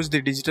to boost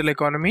the digital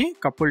economy,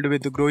 coupled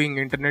with the growing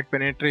internet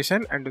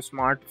penetration and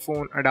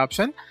smartphone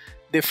adoption,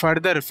 they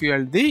further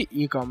fueled the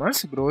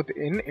e-commerce growth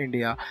in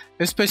India,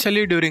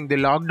 especially during the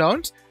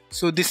lockdowns.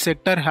 So this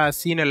sector has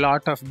seen a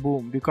lot of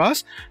boom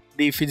because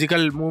the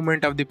physical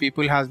movement of the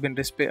people has been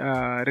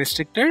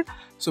restricted.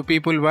 So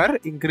people were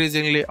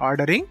increasingly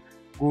ordering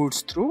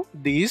goods through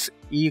these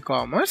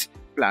e-commerce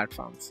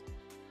platforms.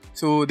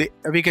 So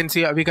we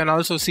can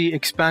also see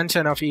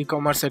expansion of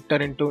e-commerce sector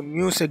into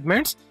new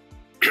segments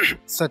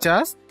such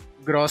as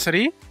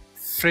grocery,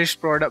 fresh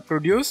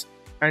produce,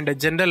 and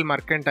general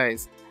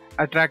merchandise,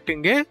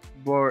 attracting a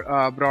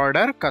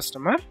broader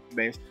customer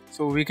base.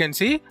 So we can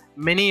see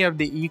many of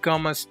the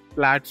e-commerce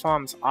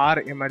platforms are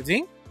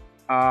emerging.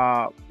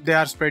 They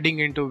are spreading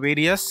into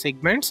various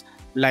segments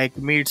like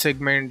meat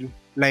segment,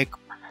 like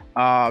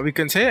we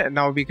can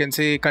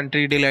say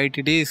Country Delight.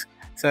 It is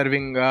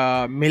serving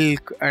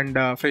milk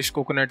and fresh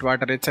coconut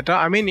water, etc.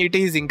 I mean, it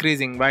is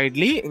increasing,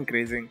 widely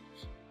increasing.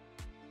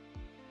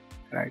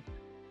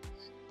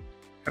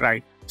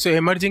 Right. So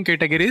emerging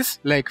categories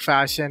like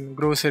fashion,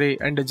 grocery,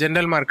 and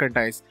general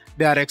merchandise,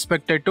 they are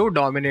expected to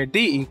dominate the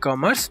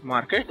e-commerce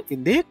market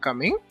in the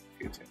coming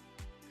future.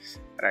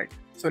 Right.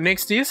 So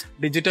next is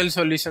digital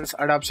solutions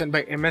adoption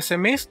by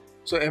MSMEs.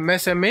 So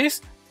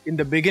MSMEs in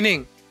the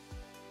beginning,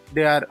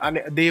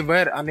 they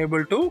were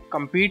unable to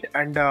compete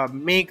and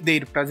make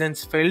their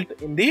presence felt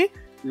in the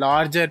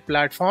larger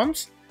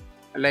platforms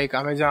like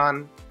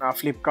Amazon,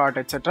 Flipkart,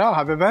 etc.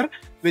 However,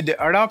 with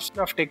the adoption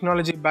of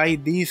technology by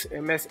these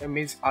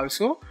MSMEs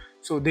also,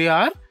 so they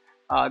are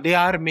they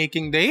are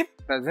making their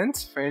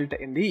presence felt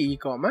in the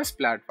e-commerce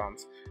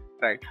platforms,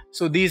 right?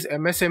 So these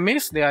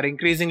MSMEs, they are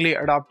increasingly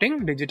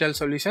adopting digital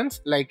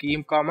solutions like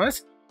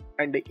e-commerce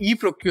and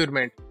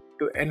e-procurement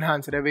to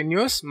enhance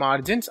revenues,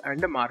 margins,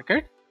 and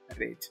market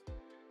reach.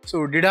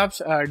 So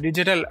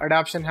digital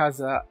adoption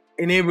has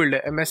enabled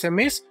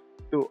MSMEs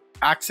to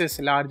access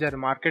larger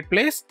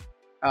marketplace,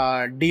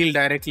 deal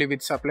directly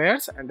with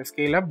suppliers, and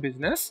scale up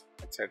business,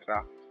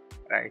 etc.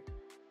 Right.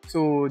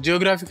 So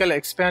geographical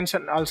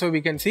expansion also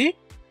we can see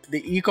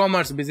the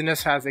e-commerce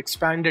business has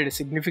expanded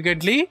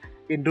significantly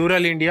in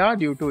rural India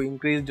due to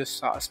increased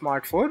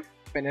smartphone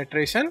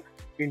penetration,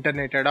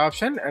 internet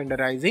adoption, and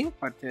rising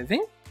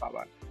purchasing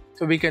power.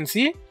 So we can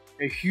see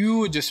a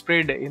huge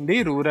spread in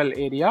the rural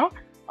area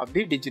of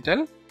the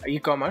digital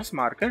e-commerce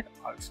market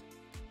also.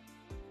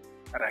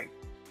 Right.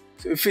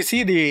 So if we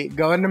see the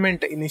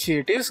government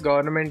initiatives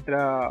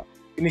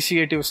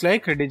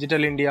like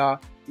Digital India,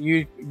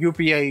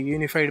 UPI,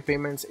 Unified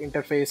Payments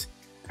Interface,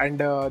 and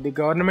the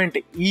government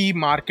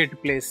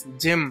e-marketplace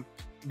GEM,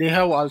 they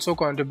have also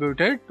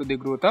contributed to the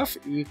growth of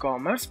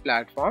e-commerce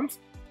platforms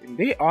in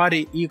the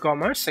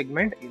e-commerce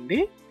segment in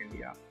the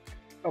India.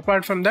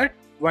 Apart from that,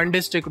 One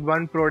District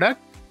One Product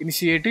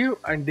initiative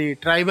and the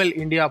Tribal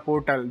India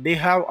portal, they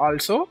have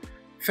also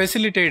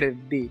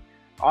facilitated the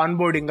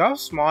onboarding of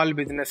small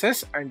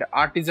businesses and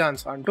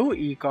artisans onto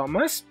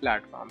e-commerce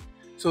platforms.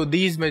 So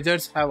these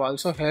measures have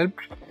also helped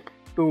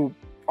to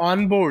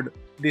onboard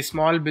the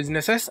small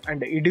businesses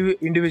and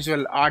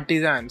individual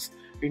artisans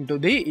into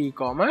the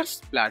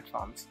e-commerce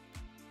platforms.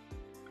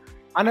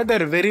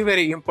 Another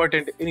very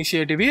important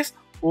initiative is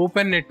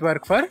Open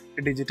Network for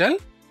Digital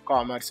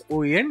Commerce,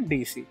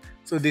 ONDC.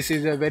 So this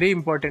is a very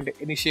important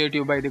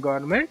initiative by the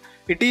government.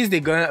 It is the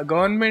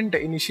government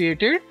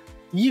initiated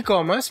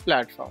e-commerce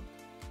platform,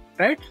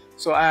 right?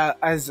 So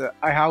as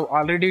I have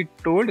already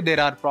told, there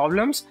are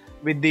problems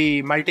with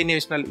the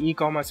multinational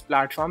e-commerce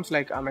platforms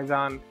like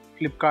Amazon,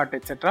 Flipkart,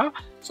 etc.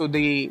 So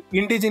the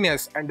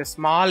indigenous and the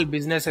small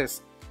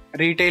businesses,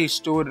 retail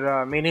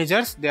store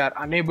managers, they are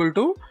unable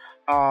to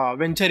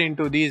venture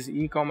into these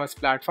e-commerce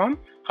platform.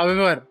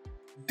 However,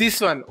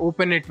 this one,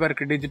 Open Network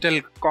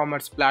Digital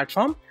Commerce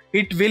Platform,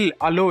 it will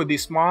allow the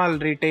small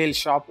retail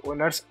shop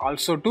owners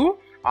also to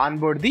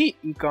onboard the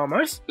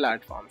e-commerce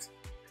platforms,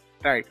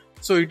 right?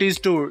 So it is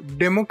to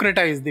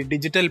democratize the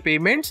digital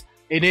payments,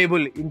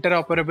 enable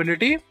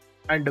interoperability,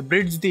 and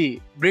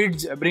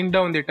bring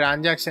down the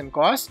transaction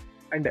costs,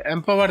 and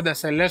empower the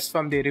sellers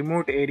from the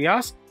remote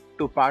areas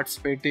to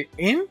participate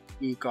in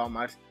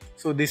e-commerce.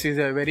 So this is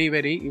a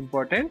very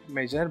important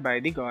measure by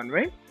the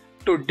government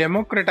to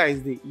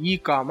democratize the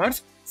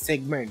e-commerce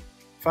segment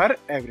for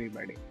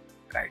everybody,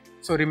 right?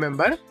 So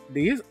remember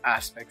these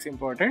aspects,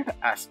 important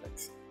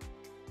aspects,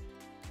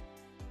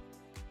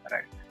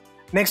 right?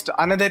 Next,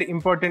 another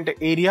important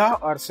area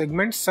or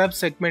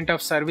sub-segment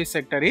of service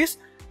sector is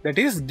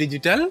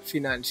digital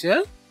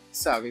financial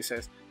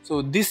services.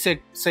 So this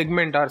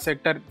segment or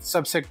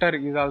subsector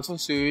is also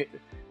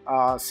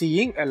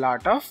seeing a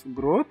lot of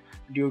growth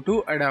due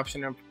to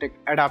adoption of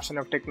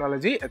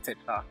technology,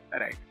 etc.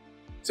 Right.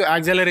 So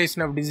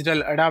acceleration of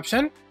digital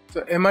adoption.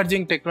 So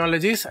emerging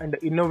technologies and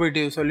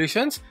innovative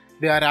solutions,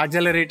 they are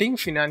accelerating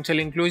financial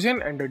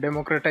inclusion and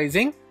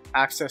democratizing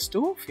access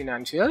to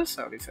financial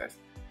services.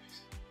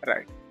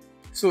 Right.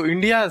 So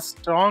India's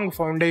strong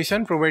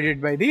foundation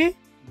provided by the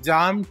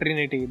JAM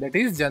Trinity, that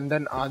is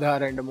Jandan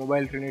Aadhaar and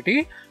Mobile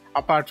Trinity.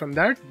 Apart from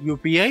that,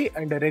 UPI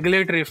and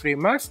regulatory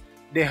frameworks,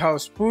 they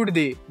have spurred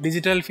the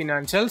digital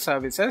financial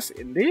services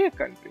in the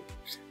country.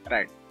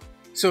 Right.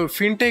 So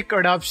fintech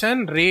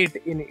adoption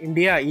rate in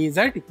India is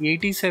at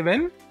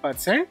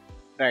 87%,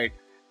 right?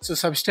 So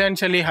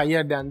substantially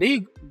higher than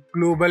the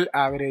global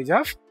average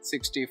of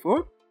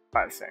 64%,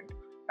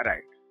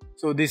 right?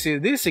 So this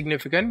is the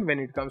significant when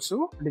it comes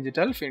to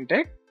digital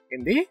fintech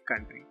in the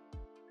country.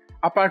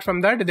 Apart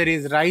from that, there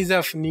is rise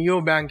of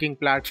neo-banking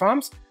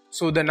platforms.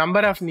 So the number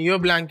of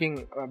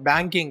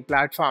banking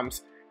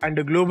platforms and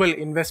the global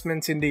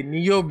investments in the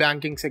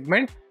neo-banking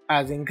segment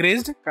has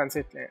increased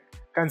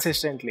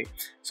consistently.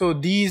 So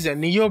these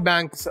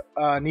neobanks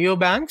or new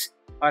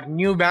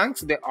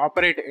banks, they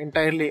operate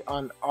entirely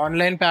on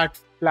online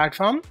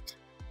platform,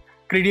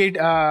 catering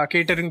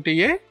to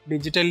a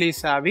digitally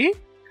savvy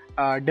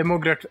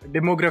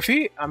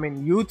demography, I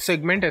mean youth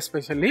segment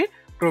especially,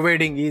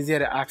 providing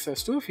easier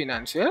access to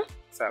financial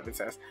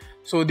services.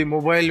 So the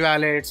mobile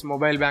wallets,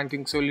 mobile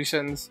banking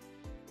solutions,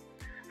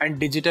 and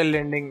digital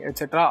lending,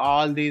 etc.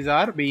 all these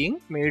are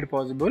being made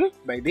possible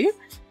by the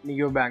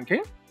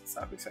neo-banking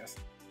services.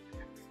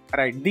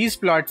 Right, these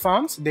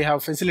platforms, they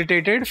have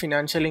facilitated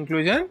financial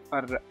inclusion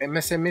for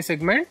MSME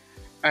segment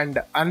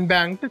and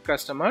unbanked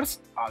customers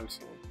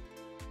also.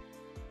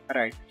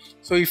 Right.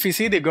 So if we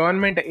see the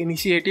government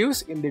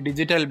initiatives in the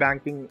digital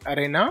banking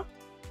arena,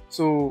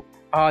 so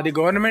the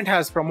government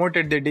has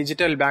promoted the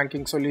digital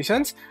banking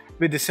solutions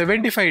with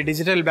 75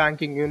 digital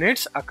banking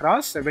units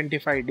across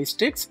 75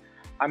 districts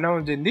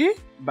announced in the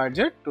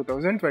budget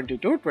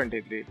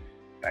 2022-23.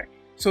 Right.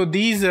 So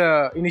these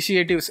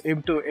initiatives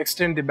aim to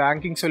extend the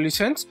banking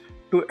solutions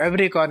to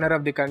every corner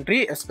of the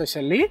country,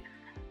 especially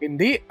in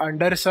the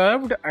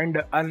underserved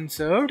and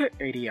unserved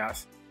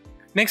areas.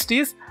 Next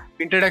is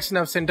introduction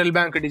of central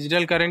bank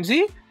digital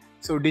currency.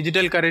 So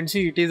digital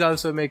currency, it is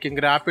also making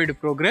rapid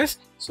progress.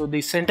 So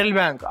the central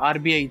bank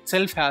RBI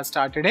itself has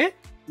started a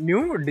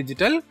new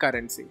digital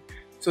currency.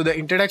 So the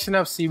introduction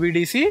of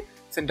CBDC,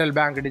 central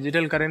bank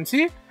digital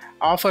currency,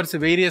 offers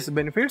various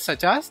benefits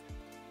such as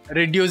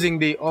reducing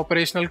the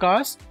operational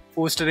costs,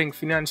 fostering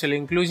financial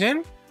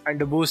inclusion,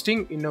 and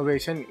boosting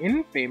innovation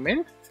in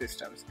payment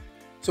systems.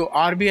 So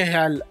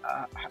RBI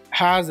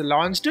has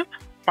launched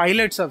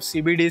pilots of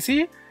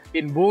CBDC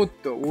in both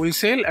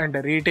wholesale and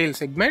retail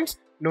segments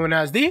known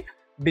as the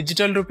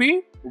digital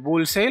rupee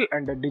wholesale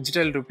and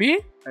digital rupee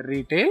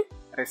retail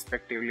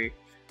respectively,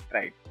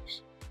 right?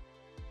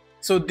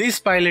 So this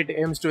pilot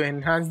aims to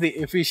enhance the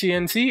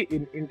efficiency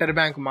in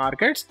interbank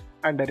markets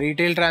and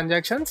retail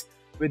transactions,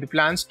 with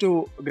plans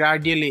to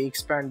gradually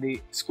expand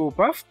the scope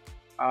of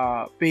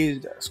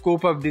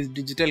this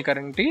digital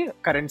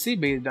currency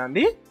based on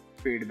the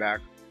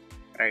feedback,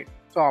 right?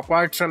 So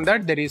apart from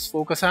that, there is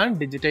focus on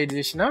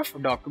digitization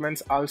of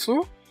documents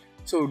also.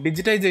 So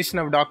digitization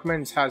of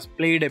documents has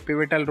played a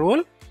pivotal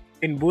role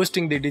in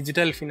boosting the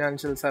digital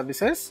financial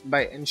services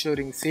by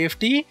ensuring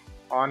safety,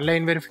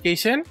 online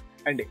verification,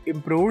 and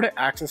improved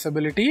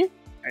accessibility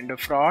and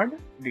fraud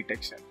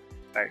detection,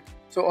 right?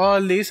 So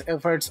all these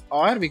efforts,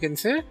 or we can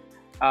say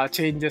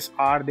changes,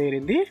 are there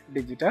in the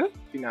digital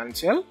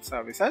financial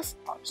services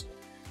also,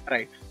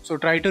 right? So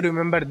try to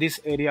remember this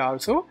area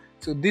also.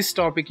 So this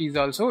topic is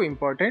also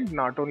important,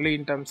 not only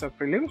in terms of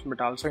prelims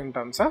but also in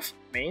terms of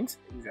mains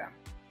exam,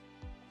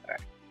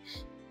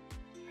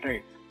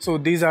 right? So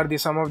these are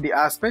some of the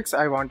aspects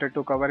I wanted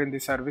to cover in the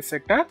service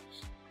sector.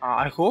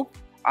 I hope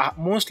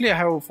mostly I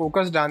have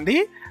focused on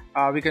the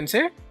we can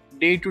say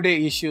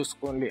day-to-day issues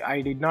only.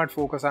 I did not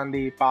focus on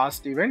the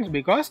past events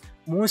because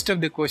most of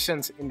the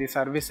questions in the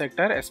service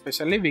sector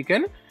especially we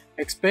can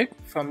expect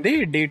from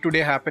the day-to-day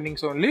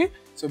happenings only.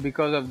 So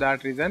because of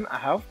that reason I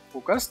have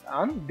focused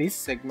on this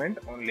segment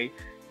only,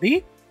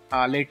 the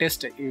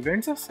latest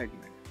events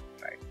segment,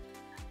 right?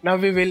 Now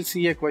we will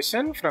see a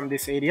question from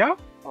this area.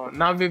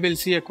 Now we will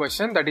see a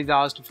question that is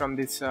asked from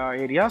this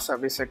area,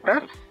 service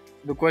sector.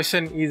 The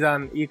question is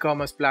on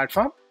e-commerce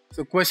platform.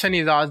 So question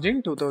is asked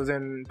in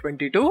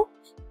 2022.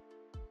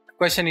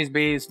 Question is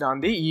based on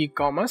the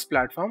e-commerce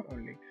platform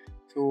only.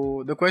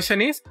 So the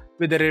question is,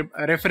 with a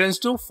reference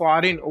to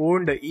foreign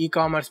owned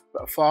e-commerce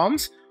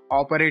firms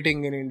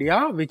operating in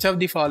India, which of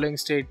the following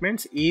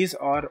statements is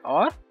or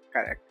are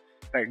correct,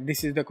 right?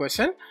 This is the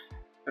question,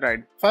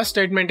 right? First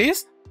statement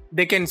is,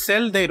 they can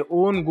sell their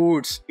own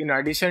goods in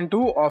addition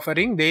to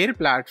offering their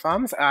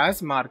platforms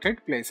as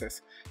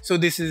marketplaces. So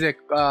this is a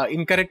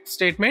incorrect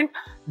statement.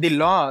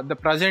 The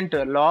present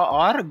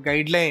law or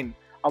guideline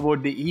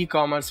about the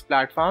e-commerce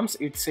platforms,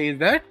 it says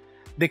that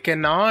they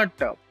cannot,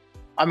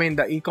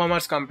 the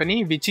e-commerce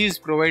company which is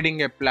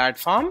providing a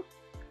platform,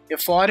 a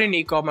foreign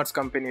e-commerce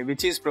company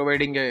which is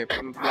providing a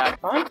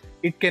platform,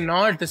 it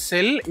cannot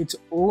sell its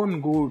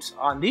own goods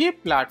on the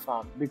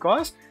platform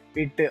because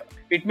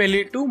it may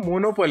lead to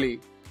monopoly.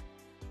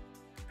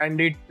 And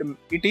the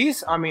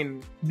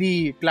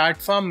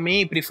platform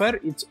may prefer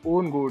its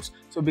own goods.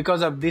 So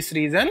because of this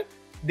reason,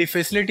 the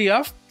facility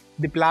of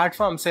the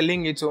platform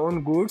selling its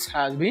own goods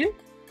has been,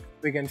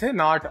 we can say,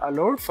 not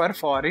allowed for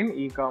foreign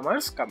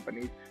e-commerce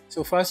companies.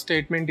 So first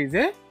statement is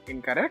a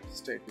incorrect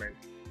statement.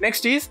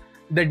 Next is,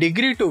 the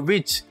degree to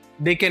which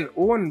they can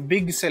own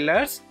big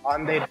sellers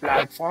on their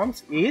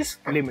platforms is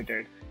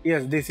limited.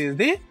 Yes, this is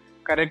the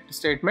correct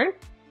statement.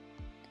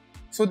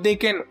 So they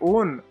can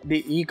own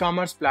the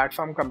e-commerce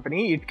platform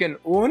company, it can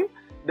own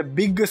the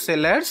big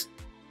sellers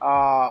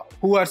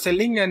who are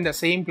selling on the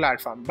same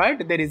platform,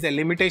 but there is a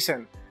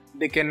limitation.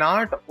 They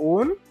cannot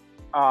own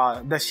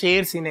the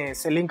shares in a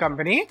selling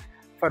company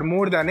for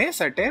more than a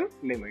certain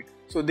limit.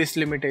 So this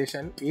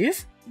limitation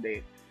is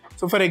there.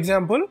 So for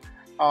example,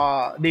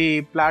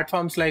 the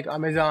platforms like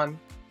Amazon,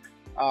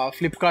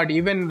 Flipkart,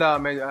 even the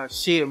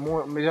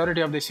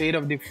majority of the share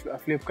of the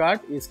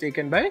Flipkart is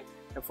taken by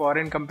a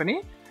foreign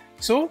company.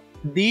 So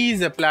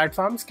these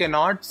platforms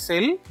cannot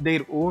sell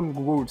their own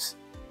goods,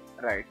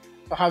 right?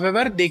 So,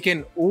 however, they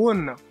can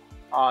own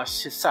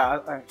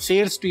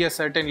shares to a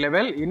certain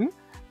level in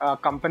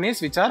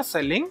companies which are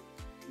selling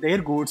their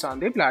goods on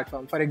the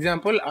platform. For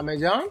example,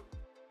 Amazon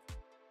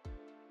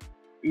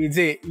is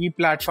a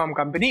e-platform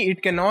company.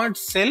 It cannot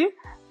sell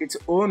its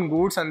own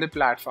goods on the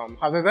platform.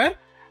 However,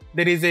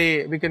 there is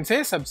a, we can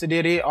say,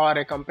 subsidiary or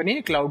a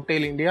company,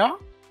 Cloudtail India.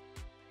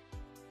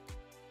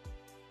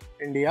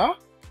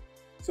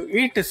 So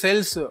it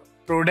sells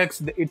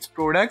its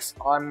products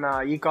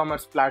on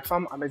e-commerce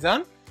platform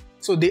Amazon.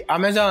 So the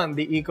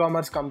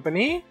e-commerce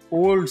company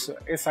holds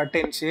a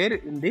certain share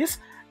in this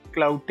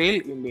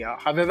Cloudtail India.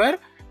 However,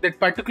 that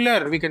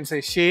particular, we can say,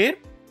 share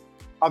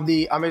of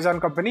the Amazon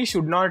company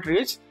should not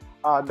reach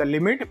the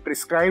limit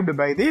prescribed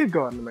by the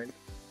government,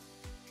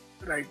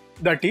 right?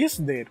 That is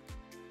there.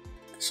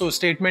 So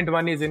statement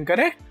 1 is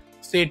incorrect,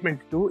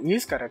 statement 2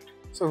 is correct.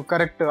 So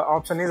correct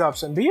option is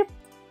option B.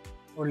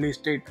 only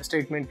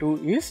statement 2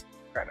 is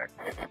correct,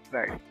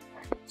 right?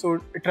 So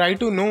try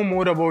to know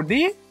more about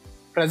the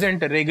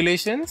present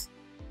regulations,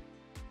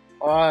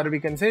 or we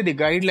can say the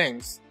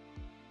guidelines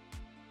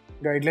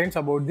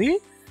about the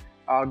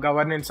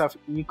governance of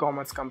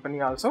e-commerce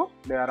company also.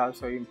 They are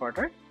also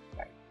important,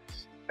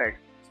 right?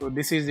 So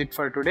this is it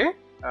for today.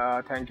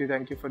 Thank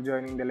you for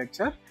joining the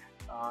lecture.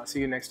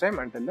 See you next time.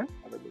 Until then,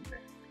 have a good day.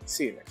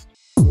 See you next time.